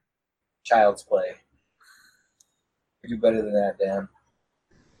hour. Child's Play. You do better than that, Dan.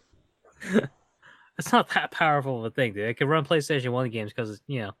 It's not that powerful of a thing, dude. It can run PlayStation One games because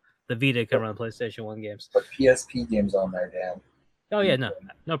the Vita can But, run PlayStation One games. but PSP games on there, Dan. Oh yeah,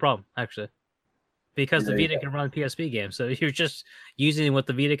 no problem actually, because the There you Vita go. can run PSP games. So you're just using what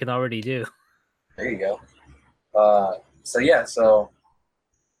the Vita can already do. There you go. So yeah, so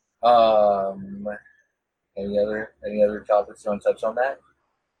um, any other topics you want to touch on that?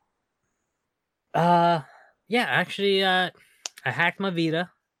 Uh, yeah, actually, I hacked my Vita.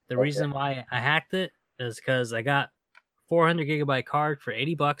 The Okay. reason why I hacked it is because I got 400 gigabyte card for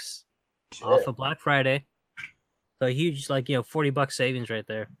 $80 off Shit. of Black Friday. So a huge, like, $40 savings right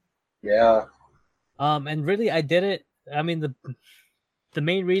there. Yeah. And really, I did it. I mean, the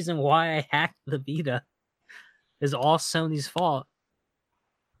main reason why I hacked the Vita is all Sony's fault.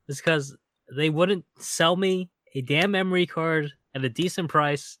 Is because they wouldn't sell me a damn memory card at a decent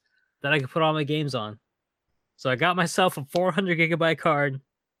price that I could put all my games on. So I got myself a 400 gigabyte card,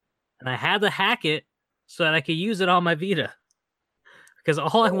 and I had to hack it so that I could use it on my Vita. Because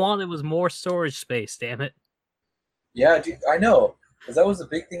all I wanted was more storage space, damn it. Yeah, dude, I know. Because that was a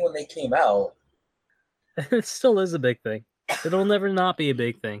big thing when they came out. It still is a big thing. It'll never not be a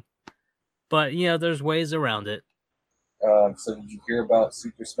big thing. But, there's ways around it. So did you hear about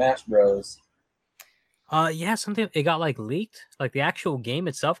Super Smash Bros? Yeah, something, it got, like, leaked. Like, the actual game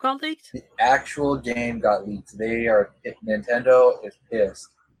itself got leaked? The actual game got leaked. Nintendo is pissed.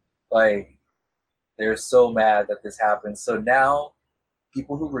 Like, they're so mad that this happened. So now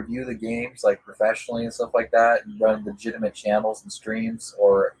people who review the games like professionally and stuff like that and run legitimate channels and streams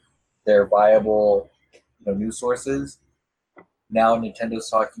or they're viable news sources. Now Nintendo's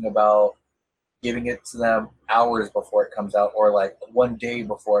talking about giving it to them hours before it comes out or like one day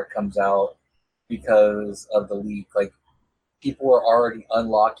before it comes out because of the leak. Like people are already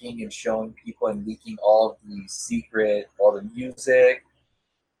unlocking and showing people and leaking all the music.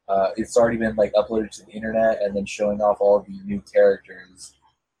 It's already been like uploaded to the internet and then showing off all the new characters.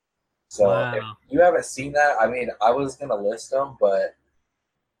 So if Wow. you haven't seen that, I mean, I was gonna list them, but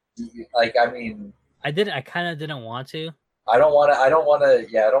like, I mean, I kind of didn't want to. I don't want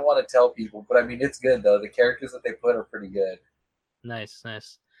to tell people, but I mean, it's good though. The characters that they put are pretty good. Nice,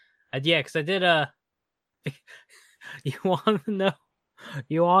 nice. Yeah, because I did, you want to know?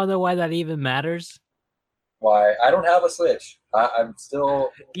 You want to know why that even matters? Why? I don't have a Switch. I'm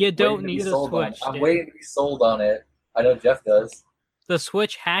still You waiting don't to be need a sold on. Switch, I'm dude. waiting to be sold on it. I know Jeff does. The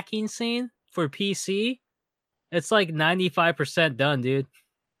Switch hacking scene for PC, it's like 95% done, dude.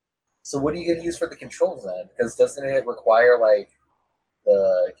 So what are you gonna use for the controls then? Because doesn't it require like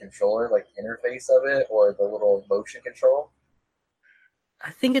the controller, like interface of it, or the little motion control? I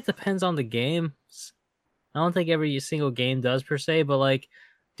think it depends on the game. I don't think every single game does per se, but like,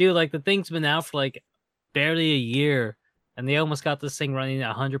 dude, like the thing's been out for like barely a year, and they almost got this thing running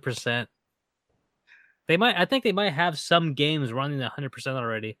at 100%. I think they might have some games running at 100%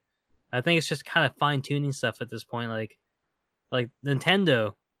 already. I think it's just kind of fine tuning stuff at this point. Like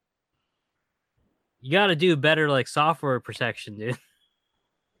Nintendo, you got to do better like software protection, dude.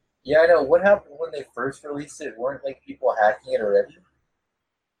 Yeah, I know. What happened when they first released it? Weren't like people hacking it already?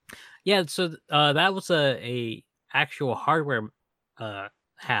 Yeah, so that was a actual hardware uh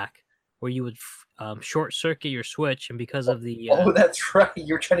hack where you would short circuit your Switch, and because Oh, of the oh, that's right.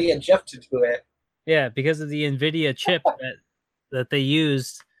 You're trying to get Jeff to do it. yeah, because of the Nvidia chip that they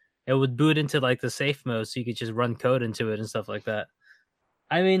used, it would boot into like the safe mode, so you could just run code into it and stuff like that.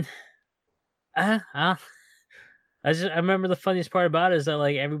 I mean, uh, uh, I remember the funniest part about it is that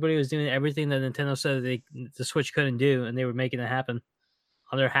like everybody was doing everything that Nintendo said the Switch couldn't do, and they were making it happen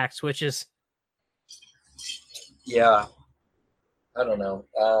on their hacked Switches. Yeah, I don't know.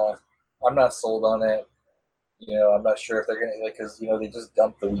 I'm not sold on it. I'm not sure if they're gonna like because they just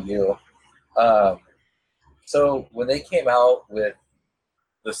dumped the Wii U. Um, so when they came out with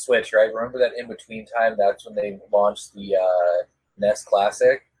the Switch, right? Remember that in between time? That's when they launched the NES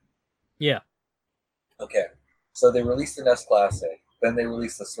Classic. Yeah. Okay, so they released the NES Classic, then they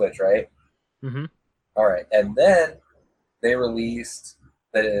released the Switch, right? Hmm. All right, and then they released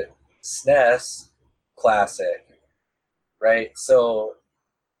the SNES Classic, right? So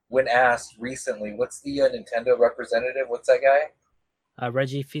when asked recently, what's the Nintendo representative? What's that guy?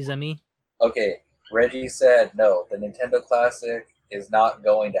 Reggie Fils-Aimé. Okay, Reggie said no. The Nintendo Classic is not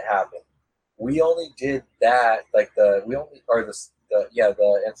going to happen. We only did that, like the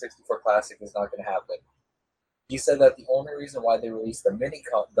N64 Classic is not going to happen. He said that the only reason why they released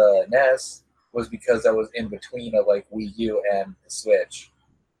the NES was because that was in between of like Wii U and the Switch.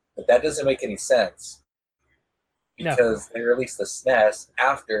 But that doesn't make any sense No. because they released the SNES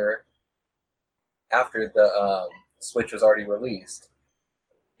after the Switch was already released.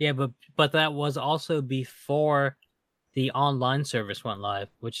 Yeah, but that was also before the online service went live,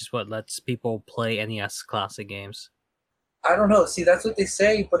 which is what lets people play NES classic games. I don't know. See, that's what they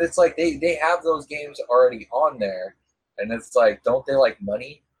say, but it's like they have those games already on there, and it's like, don't they like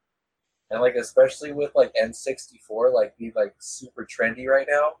money? And like especially with like N64, like be like super trendy right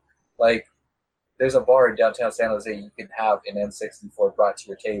now. Like there's a bar in downtown San Jose you can have an N64 brought to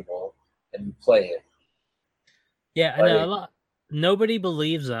your table and you play it. Yeah, I know a Like lot. Nobody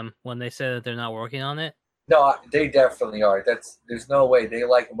believes them when they say that they're not working on it. no, they definitely are. There's no way they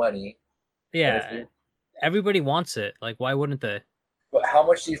like money. And if Yeah, they, everybody wants it. Like, why wouldn't they? but how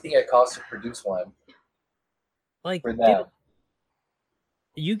much do you think it costs to produce one Like, for dude, them?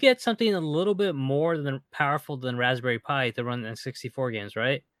 you get something a little bit more than powerful than Raspberry Pi to run N64 games,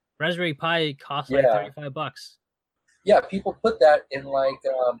 right? Raspberry Pi costs like Yeah, $35. yeah. People put that in like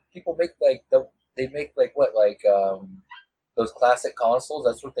people make like they make like what like those classic consoles.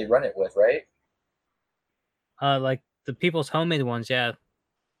 That's what they run it with, right? Like the people's homemade ones, yeah.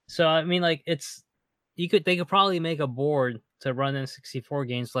 So I mean, like they could probably make a board to run N64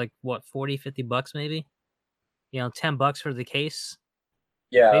 games like what 40, $50 maybe. $10 for the case.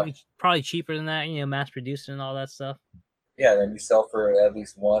 Yeah, Maybe probably cheaper than that. Mass produced and all that stuff. yeah. Then you sell for at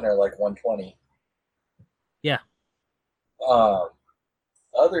least one or like 120. Yeah. Um,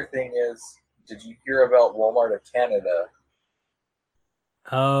 other thing is, did you hear about Walmart of Canada?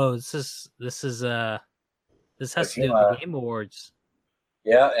 Oh, this has to do with the Kojima, Game Awards.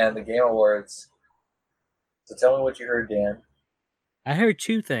 yeah, and the Game Awards. So tell me what you heard, Dan. I heard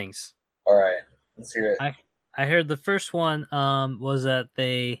two things. All right, let's hear it. I heard the first one was that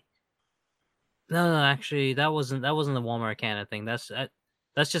they no, actually that wasn't the Walmart Canada thing. That's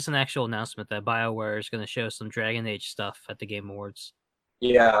just an actual announcement that BioWare is going to show some Dragon Age stuff at the Game Awards.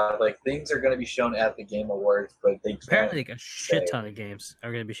 Yeah, like things are going to be shown at the Game Awards, but they can't Apparently, like a shit say. ton of games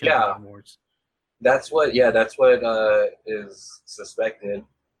are going to be shown at the Yeah, Game Awards. that's what is suspected.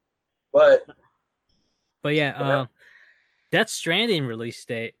 But But yeah, yeah, Death Stranding release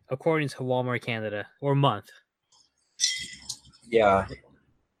date according to Walmart Canada or month yeah,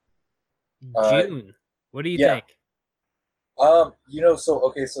 uh, June. What do you yeah. think? So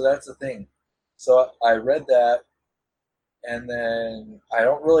okay, so that's the thing. So I read that, and then I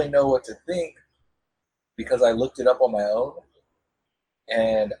don't really know what to think because I looked it up on my own,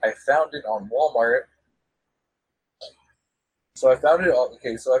 and I found it on Walmart. So I found it.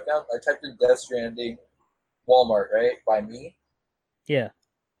 Okay, so I typed in Death Stranding Walmart, right, by me, Yeah.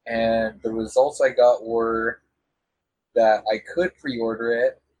 and the results I got were that I could pre-order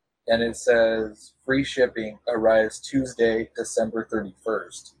it, and it says free shipping arrives Tuesday, December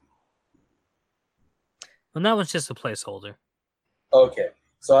 31st. Well, that was just a placeholder. Okay,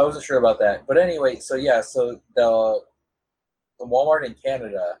 so I wasn't sure about that, but anyway, so yeah, so the Walmart in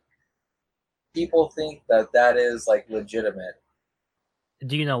Canada, people think that that is like legitimate.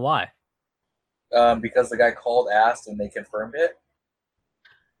 Do you know why? because the guy called, asked, and they confirmed it.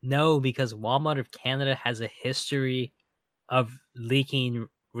 No, because Walmart of Canada has a history of leaking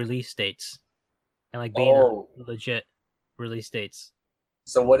release dates and like being Oh, legit release dates.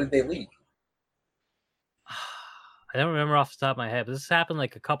 so what did they leak? I don't remember off the top of my head, but this happened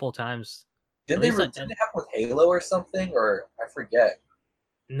like a couple of times. At Didn't they? least, Didn't it happen with Halo or something? Or I forget.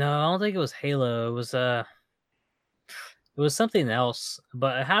 no, I don't think it was Halo. It was something else.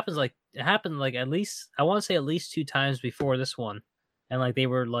 But it happened like at least I want to say at least 2 times before this one, and like they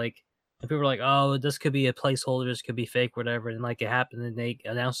were like, and people were like, "Oh, this could be a placeholder. This could be fake, whatever." And like it happened, and they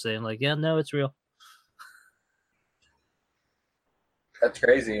announced it, and like, "Yeah, no, it's real." That's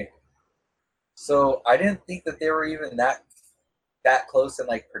crazy. So I didn't think that they were even that close in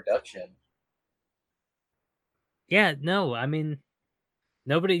like production. Yeah, no, I mean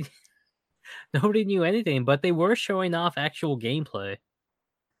nobody nobody knew anything, but they were showing off actual gameplay.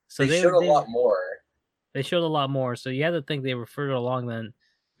 So They showed a lot more. they showed a lot more. So you had to think they were further along than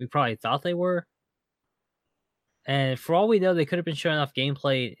we probably thought they were. And for all we know, they could have been showing off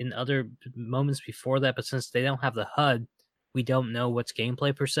gameplay in other moments before that, but since they don't have the HUD, we don't know what's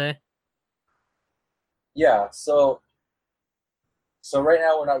gameplay per se. Yeah. So right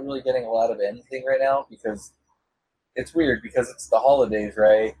now we're not really getting a lot of anything right now because it's weird because it's the holidays,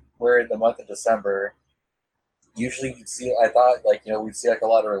 right? We're in the month of December. Usually you'd see. I thought like we'd see like a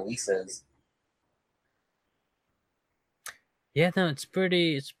lot of releases. Yeah, no, it's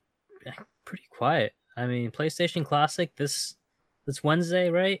pretty quiet. I mean, PlayStation Classic this Wednesday,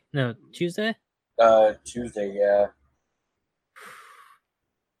 right? No, Tuesday. Tuesday, yeah.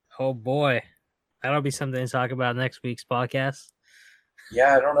 Oh boy, that'll be something to talk about next week's podcast.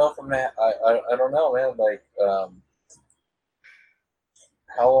 Yeah, I don't know if I'm at, I don't know, man. Like,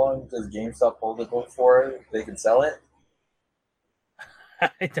 how long does GameStop hold it before they can sell it?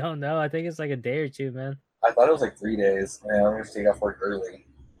 I don't know. I think it's like a day or two, man. I thought it was like 3 days. Man, I'm gonna take off work early.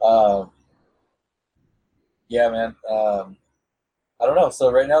 Um, yeah, man. I don't know.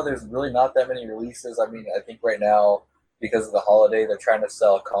 So right now, there's really not that many releases. I mean, I think right now because of the holiday, they're trying to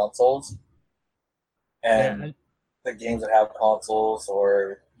sell consoles Yeah, and the games that have consoles,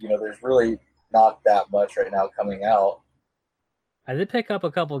 or there's really not that much right now coming out. I did pick up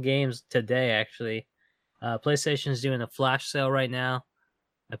a couple games today, actually. PlayStation's doing a flash sale right now.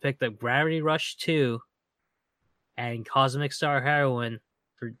 I picked up Gravity Rush 2 and Cosmic Star Heroine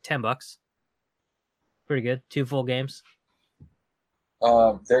for $10. Pretty good. 2 full games.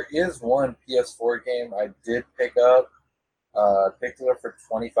 There is one PS4 game I did pick up. Picked it up for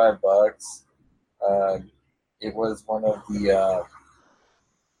 $25. Uh, it was one of the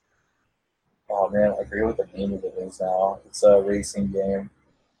oh man, I forget what the name of it is now. It's a racing game.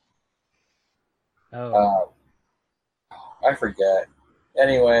 Oh, Uh, I forget.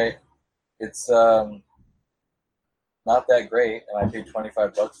 Anyway, it's not that great, and I paid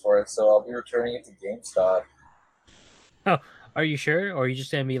 $25 for it, so I'll be returning it to GameStop. oh, are you sure, or are you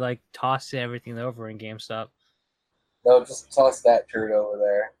just gonna be like tossing everything over in GameStop? No, just toss that turd over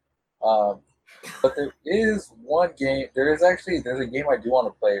there. But there is one game. There's a game I do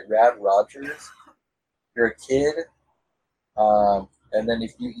want to play. Rad Rogers. You're a kid, and then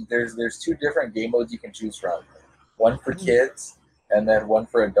if you there's two different game modes you can choose from. One for I've kids, and then one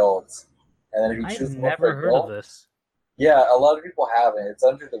for adults. And then if you I've choose the one for never heard of adult, this. yeah, a lot of people haven't. It's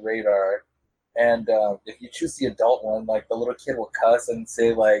under the radar. And if you choose the adult one, like the little kid will cuss and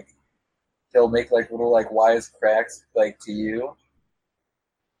say like he'll make like little like wise cracks like to you,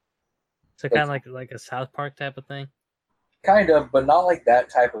 So kind like of like a South Park type of thing. kind of, but not like that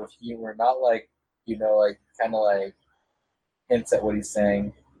type of humor. Not like like kind of like hints at what he's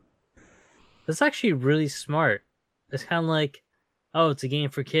saying. That's actually really smart. It's kind of like, oh, it's a game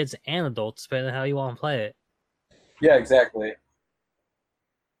for kids and adults, depending on how you want to play it. Yeah, exactly.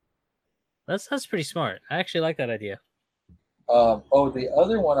 That's pretty smart. I actually like that idea. Oh, the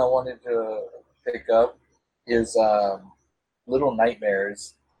other one I wanted to pick up is Little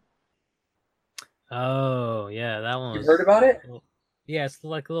Nightmares. Oh yeah, that one You've heard was. about it? Yeah, it's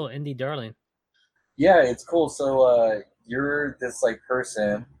like a little indie darling. Yeah, it's cool. So you're this like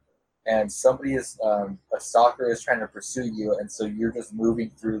person, and somebody is a stalker is trying to pursue you, and so you're just moving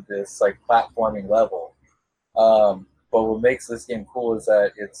through this like platforming level. But what makes this game cool is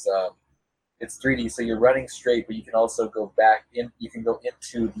that it's 3D, so you're running straight, but you can also go back in. You can go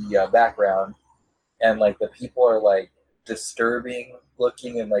into the background, and like the people are like disturbing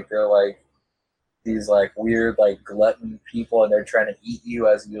looking, and like they're like these like weird like glutton people, and they're trying to eat you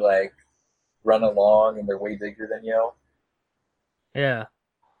as you like run along, and they're way bigger than you. Yeah,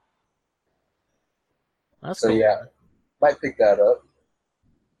 that's So cool, yeah, man. might pick that up.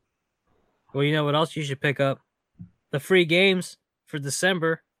 Well, you know what else you should pick up? The free games for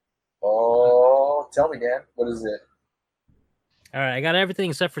December. Oh, tell me, Dan, what is it? All right, I got everything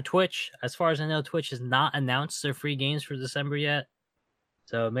except for Twitch. As far as I know, Twitch has not announced their free games for December yet.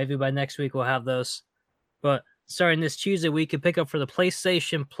 So maybe by next week we'll have those. But starting this Tuesday, we can pick up for the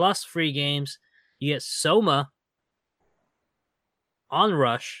PlayStation Plus free games. You get Soma on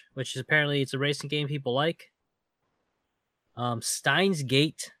Rush, which is apparently it's a racing game people like. Steins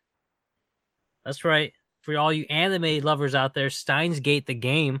Gate. That's right. For all you anime lovers out there, Steins Gate the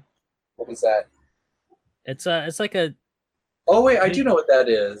game. What is that? It's like a Oh wait, I do know what that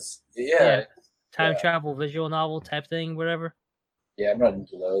is. Yeah, time yeah, travel visual novel type thing, whatever. yeah. I'm not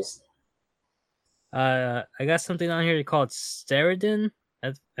into those. I got something on here called Steridin.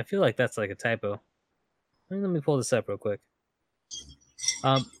 I feel like that's like a typo. Let me pull this up real quick.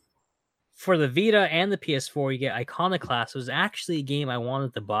 Um, for the Vita and the PS4, you get Iconoclast. It was actually a game I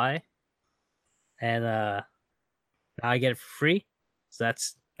wanted to buy, and now I get it for free. So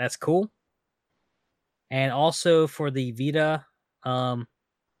that's cool. And also for the Vita,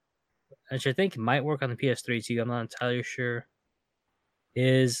 which I think might work on the PS3 too. I'm not entirely sure.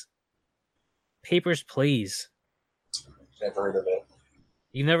 Is Papers, Please. Never heard of it.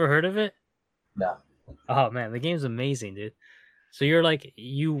 You never heard of it? No. Oh man, the game's amazing, dude. So you're like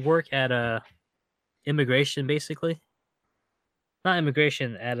you work at a immigration basically. Not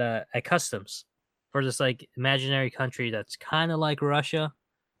immigration at customs for this like imaginary country that's kind of like Russia.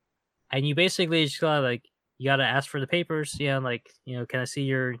 And you basically just gotta like you gotta ask for the papers, like, can I see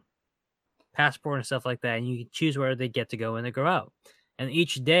your passport and stuff like that, and you can choose where they get to go and they go out. And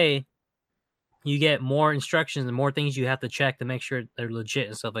each day you get more instructions and more things you have to check to make sure they're legit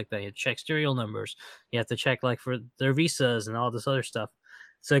and stuff like that. You have to check serial numbers. You have to check like for their visas and all this other stuff.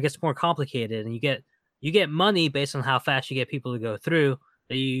 So it gets more complicated, and you get money based on how fast you get people to go through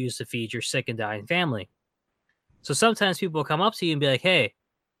that you use to feed your sick and dying family. So sometimes people will come up to you and be like, "Hey,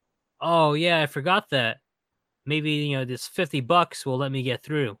 oh yeah, I forgot that. Maybe this $50 will let me get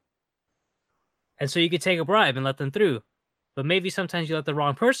through." And so you could take a bribe and let them through. But maybe sometimes you let the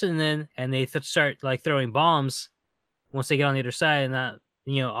wrong person in, and they start like throwing bombs once they get on the other side, and that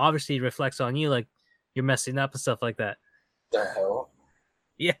obviously reflects on you, like you're messing up and stuff like that. The hell?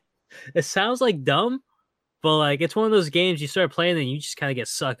 Yeah, it sounds like dumb, but like it's one of those games you start playing and you just kind of get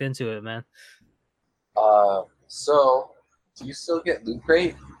sucked into it, man. So do you still get Loot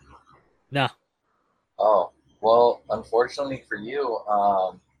Crate? No, Oh, well, unfortunately for you,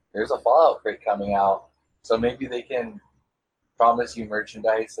 there's a Fallout Crate coming out, so maybe they can promise you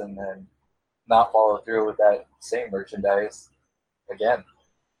merchandise and then not follow through with that same merchandise again.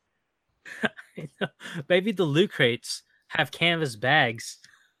 maybe the loot crates have canvas bags.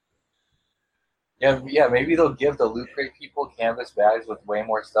 Yeah, yeah, maybe they'll give the Loot Crate people canvas bags with way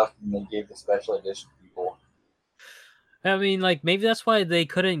more stuff than they gave the special edition people. I mean, like maybe that's why they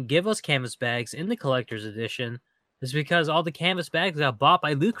couldn't give us canvas bags in the collector's edition, is because all the canvas bags got bought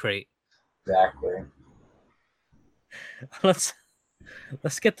by Loot Crate. Exactly. let's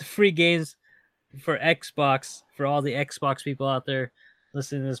let's get the free games for Xbox for all the Xbox people out there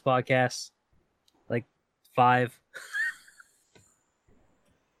listening to this podcast. Like 5.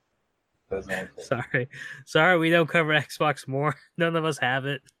 Sorry, we don't cover Xbox more. None of us have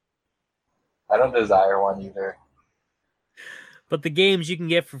it. I don't desire one either. But the games you can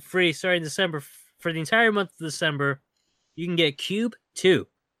get for free starting December, for the entire month of December, you can get Cube 2,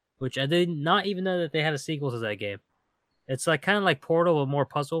 which I did not even know that they had a sequel to that game. It's like kind of like Portal, but more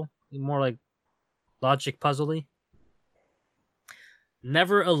puzzle, more like logic puzzly.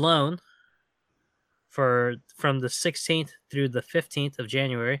 Never Alone from the 16th through the 15th of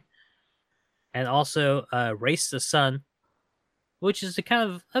January, and also Race the Sun, which is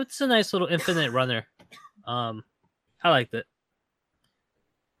it's a nice little infinite runner. I liked it.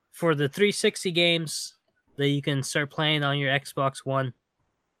 For the 360 games that you can start playing on your Xbox One,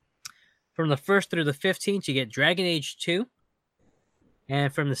 from the 1st through the 15th, you get Dragon Age 2.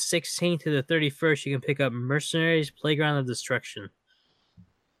 And from the 16th to the 31st, you can pick up Mercenaries Playground of Destruction.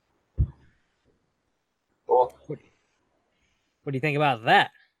 Cool. What do you think about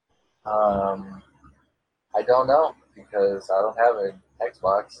that? I don't know because I don't have an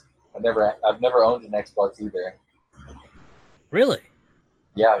Xbox. I've never owned an Xbox either. Really?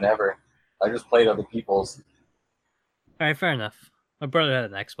 Yeah, I've never. I just played other people's. All right, fair enough. My brother had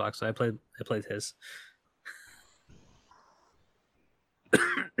an Xbox, so I played his.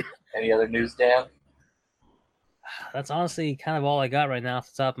 Any other news, Dan? That's honestly kind of all I got right now off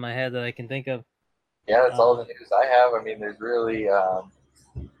the top of my head that I can think of. Yeah, that's all the news I have. I mean, there's really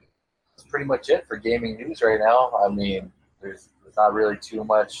that's pretty much it for gaming news right now. I mean, there's not really too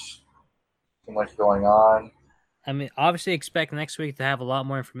much too much going on. I mean, obviously, expect next week to have a lot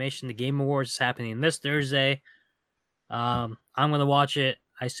more information. The Game Awards is happening this Thursday. I'm gonna watch it.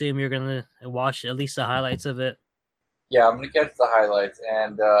 I assume you're gonna watch at least the highlights of it. Yeah, I'm gonna get the highlights,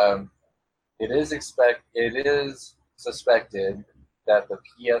 and it is suspected that the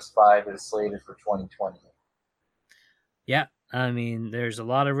PS5 is slated for 2020. Yeah, I mean, there's a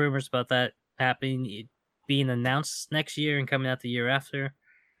lot of rumors about that happening, being announced next year and coming out the year after.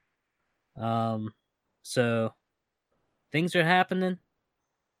 So things are happening.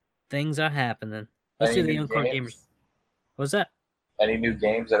 Things are happening. Let's Any do the new Encore Gamers. games? What's that? Any new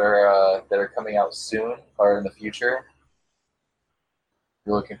games that are coming out soon or in the future?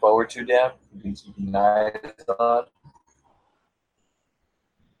 You're looking forward to, Dan? You can keep an eye on.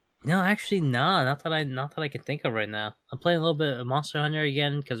 No, actually, no. Not that I can think of right now. I'm playing a little bit of Monster Hunter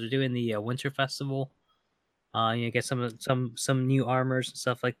again because we're doing the Winter Festival. Get some new armors and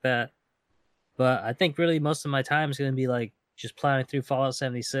stuff like that. But I think really most of my time is going to be like just plowing through Fallout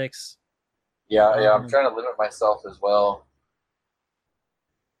 76. Yeah, I'm Um, trying to limit myself as well.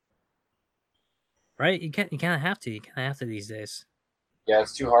 right? You kind of have to. You kind of have to these days. Yeah,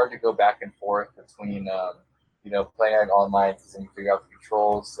 it's too hard to go back and forth between playing online because then you figure out the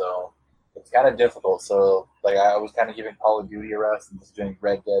controls. So it's kind of difficult. So like I was kind of giving Call of Duty a rest and just doing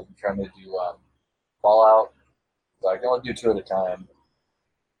Red Dead and trying to do Fallout. So I can only do two at a time.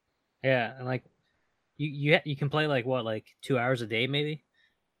 Yeah, and like you can play like what, like 2 hours a day maybe.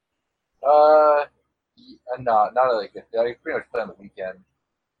 Uh, not like I pretty much play on the weekend.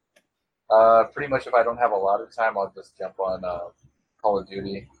 Pretty much if I don't have a lot of time, I'll just jump on Call of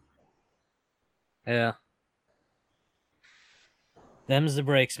Duty. Yeah, them's the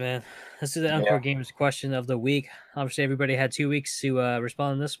breaks, man. Let's do the Encore Yeah. Games question of the week. Obviously, everybody had 2 weeks to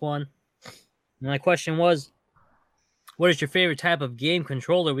respond to this one. And my question was, what is your favorite type of game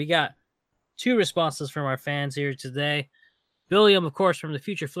controller? We got 2 responses from our fans here today. Billiam, of course, from the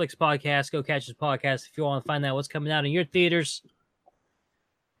Future Flicks podcast. Go catch his podcast if you want to find out what's coming out in your theaters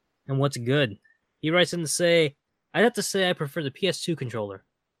and what's good. He writes in to say, I'd have to say I prefer the PS2 controller.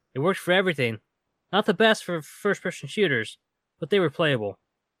 It worked for everything. Not the best for first-person shooters, but they were playable.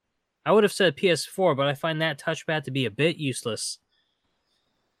 I would have said PS4, but I find that touchpad to be a bit useless.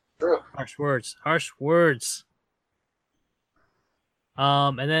 True. Harsh words. Harsh words.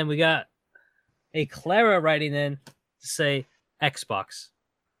 And then we got a Clara writing in to say Xbox.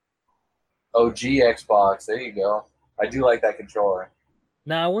 OG Xbox. There you go. I do like that controller.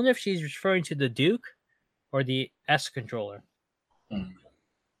 Now, I wonder if she's referring to the Duke or the S controller. Hmm.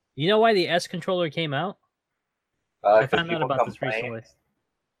 You know why the S controller came out? I found out about this recently.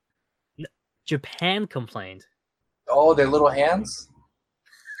 Japan complained. Oh, their little hands?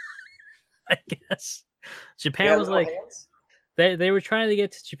 I guess. Japan was like, they were trying to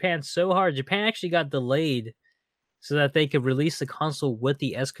get to Japan so hard. Japan actually got delayed so that they could release the console with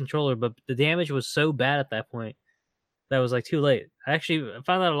the S controller, but the damage was so bad at that point that was like too late. I actually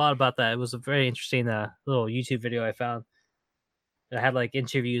found out a lot about that. It was a very interesting little YouTube video I found. It had like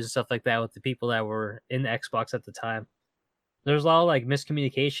interviews and stuff like that with the people that were in Xbox at the time. There was a lot of like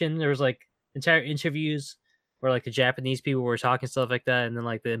miscommunication. There was like entire interviews where like the Japanese people were talking stuff like that, and then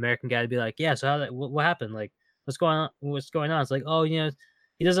like the American guy would be like, "Yeah, so what happened? Like, what's going on? What's going on?" It's like, "Oh, he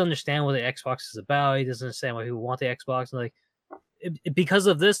doesn't understand what the Xbox is about. He doesn't understand why people want the Xbox, and like because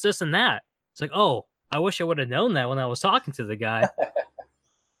of this, this, and that." It's like, "Oh, I wish I would have known that when I was talking to the guy."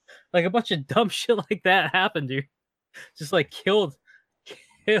 Like a bunch of dumb shit like that happened, dude. Just like killed.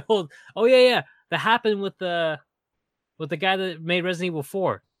 Oh yeah. That happened with the guy that made Resident Evil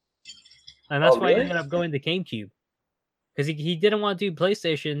 4. And that's why really? he ended up going to GameCube. Because he didn't want to do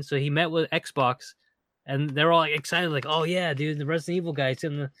PlayStation, so he met with Xbox, and they're all like, excited, like, "Oh yeah, dude, the Resident Evil guy's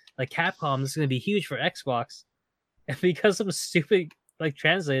in the like Capcom. This is gonna be huge for Xbox." And because some stupid like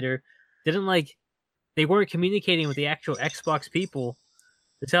translator didn't like, they weren't communicating with the actual Xbox people.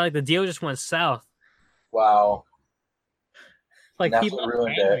 It's like the deal just went south. Wow. Like people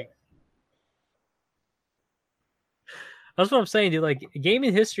ruined it. That's what I'm saying, dude. Like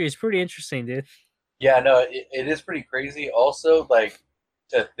gaming history is pretty interesting, dude. Yeah, no, it is pretty crazy. Also, like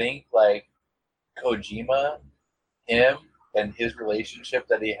to think like Kojima, him, and his relationship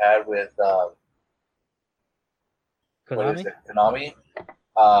that he had with what is Konami? it,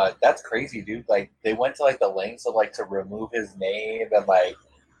 Konami. That's crazy, dude. Like they went to like the lengths of like to remove his name and like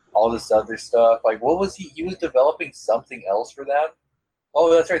all this other stuff. Like what was he? He was developing something else for them. Oh,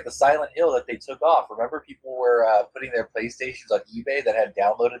 that's right, the Silent Hill that they took off. Remember, people were putting their PlayStations on eBay that had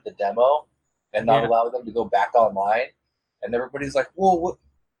downloaded the demo and not allowing them to go back online. And everybody's like, "Whoa,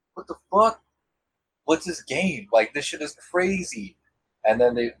 what the fuck? What's this game? Like, this shit is crazy." and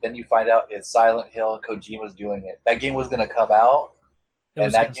then you find out it's Silent Hill and Kojima's doing it. That game was gonna come out, It and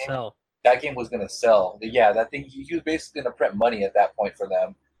was gonna sell. that game was gonna sell. Yeah, that thing he was basically gonna print money at that point for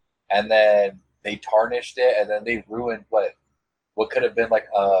them, and then they tarnished it, and then they ruined what could have been like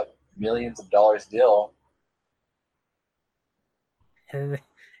a millions of dollars deal. And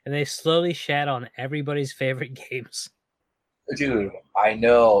they slowly shat on everybody's favorite games. Dude, I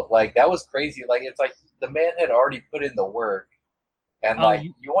know. Like that was crazy. Like it's like the man had already put in the work, and Oh, like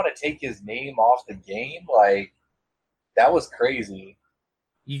you want to take his name off the game? Like that was crazy.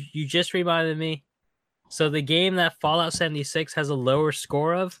 you just reminded me. So the game that Fallout 76 has a lower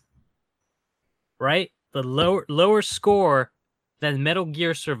score of, right? The lower score than Metal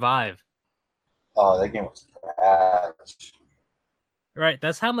Gear Survive. Oh, that game was trash. Right?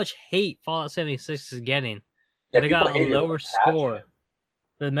 That's how much hate Fallout 76 is getting. Yeah, They people got a hated it with lower a passion. score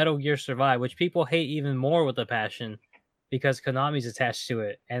than Metal Gear Survive, which people hate even more with a passion because Konami's attached to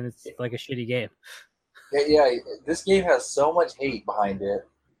it and it's like a shitty game. Yeah, this game has so much hate behind it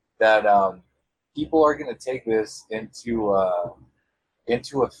that people are going to take this into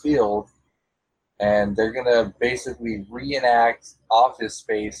a field, and they're going to basically reenact Office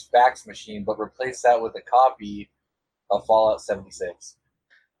Space fax machine, but replace that with a copy of Fallout 76.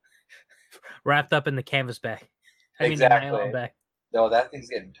 Wrapped up in the canvas bag. I mean the Exactly. nylon bag. No, that thing's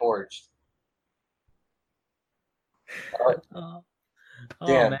getting torched. Oh,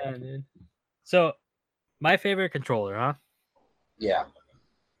 Damn. man, dude. So my favorite controller, huh? Yeah.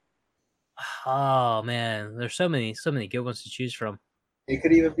 Oh man, there's so many good ones to choose from. It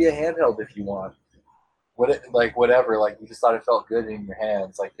could even be a handheld if you want. Like whatever, like you just thought it felt good in your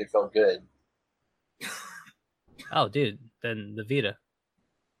hands, like it felt good. Oh, dude, then the Vita.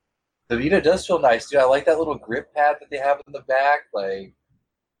 The Vita does feel nice, dude. I like that little grip pad that they have in the back. Like,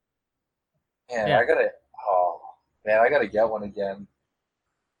 man, Yeah. I gotta get one again.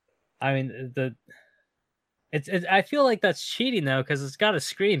 I mean it's I feel like that's cheating though because it's got a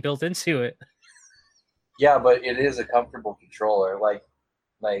screen built into it. Yeah, but it is a comfortable controller. Like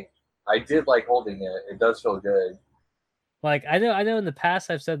I did like holding it. It does feel good. Like I know in the past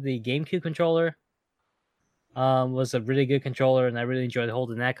I've said the GameCube controller was a really good controller and I really enjoyed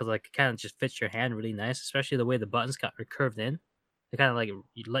holding that because like it kind of just fits your hand really nice, especially the way the buttons got curved in. They kind of like you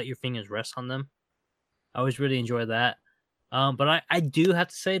let your fingers rest on them. I always really enjoy that. But I do have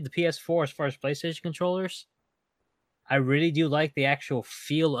to say the PS4 as far as PlayStation controllers, I really do like the actual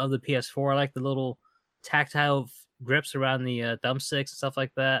feel of the PS4. I like the little tactile grips around the thumbsticks and stuff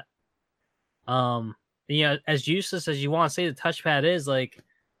like that. As useless as you want to say the touchpad is, like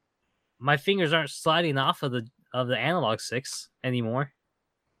my fingers aren't sliding off of the analog sticks anymore.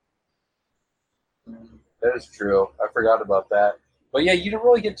 That is true. I forgot about that. But yeah, you don't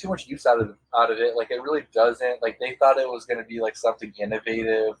really get too much use out of it. Like it really doesn't. Like they thought it was going to be like something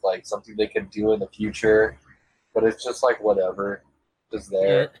innovative, like something they could do in the future. But it's just like whatever, just Yeah,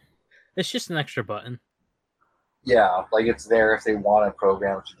 there. it's just an extra button. Yeah, like it's there if they want a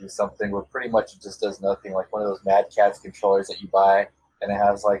program to do something. But pretty much it just does nothing. Like one of those Mad Catz controllers that you buy, and it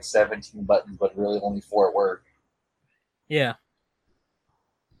has like 17 buttons, but really only 4 work. Yeah,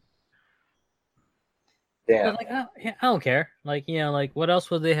 but Damn. like I don't care. Like like what else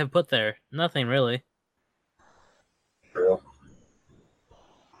would they have put there? Nothing really. True.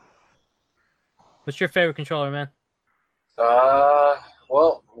 What's your favorite controller, man?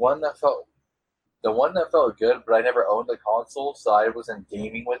 Well, the one that felt good, but I never owned the console, so I wasn't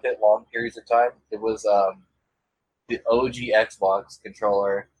gaming with it long periods of time. It was the OG Xbox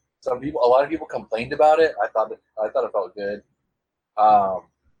controller. A lot of people complained about it. I thought it felt good. Um,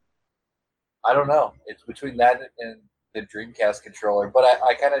 I don't know. It's between that and the Dreamcast controller, but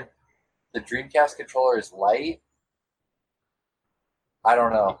I kind of the Dreamcast controller is light. I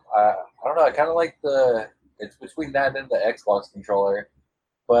don't know. I don't know. I kind of like it's between that and the Xbox controller.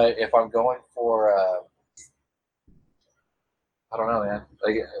 But if I'm going for I don't know, man.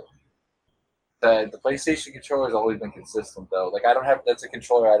 Like the PlayStation controller has always been consistent though. Like I don't have that's a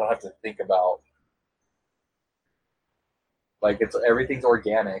controller I don't have to think about. Like it's everything's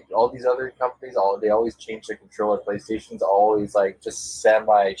organic. All these other companies, they always change the controller. PlayStation's always like just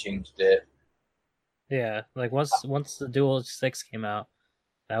semi changed it. Yeah, like once the Dual 6 came out,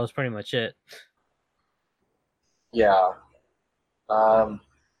 that was pretty much it. Yeah. Um,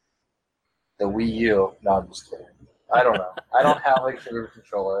 the Wii U. No, I'm just kidding. I don't know. I don't have like a favorite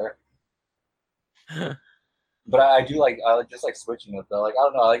controller, but I do like just like switching it though. Like I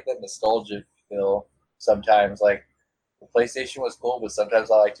don't know. I like that nostalgia feel sometimes. Like the PlayStation was cool, but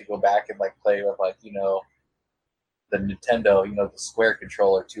sometimes I like to go back and like play with like the Nintendo, the square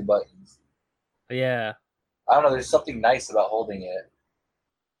controller, 2 buttons. Yeah, I don't know. There's something nice about holding it.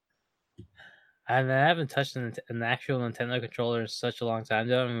 I haven't touched an actual Nintendo controller in such a long time. I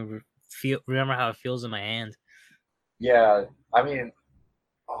don't even remember how it feels in my hand. Yeah, I mean,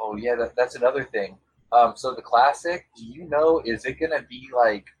 oh yeah, that's another thing. So the classic, do you know, is it gonna be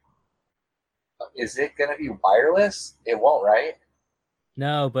wireless? It won't, right?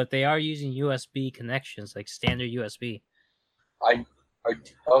 No, but they are using USB connections, like standard USB. I, I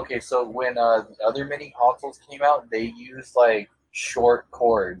okay. So when the other mini consoles came out, they used like short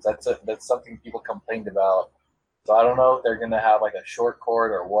cords. That's something people complained about. So I don't know if they're gonna have like a short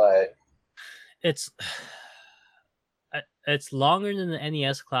cord or what. It's it's longer than the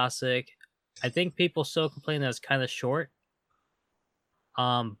NES Classic. I think people still complain that it's kind of short.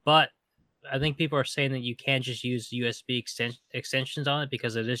 But I think people are saying that you can't just use USB extensions on it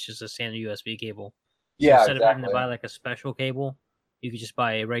because it is just a standard USB cable. So Yeah, instead of having to exactly. buy like a special cable, you could just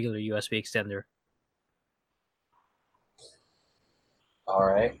buy a regular USB extender. All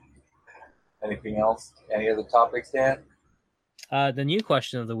right. Anything else? Any other topics, Dan? The new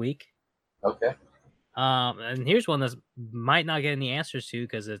question of the week. Okay. And here's one that might not get any answers to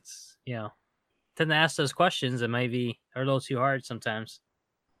because it's tend to ask those questions that maybe are a little too hard sometimes.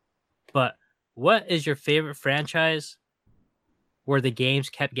 But what is your favorite franchise where the games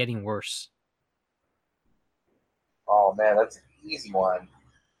kept getting worse? Oh man, that's an easy one.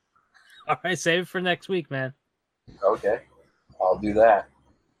 All right, save it for next week, man. Okay, I'll do that.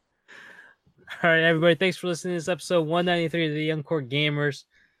 All right, everybody, thanks for listening to this episode 193 of the Young Court Gamers.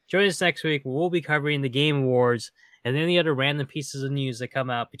 Join us next week. We'll be covering the Game Awards and any other random pieces of news that come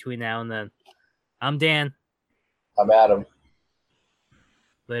out between now and then. I'm Dan. I'm Adam.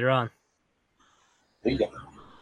 Later on. See ya.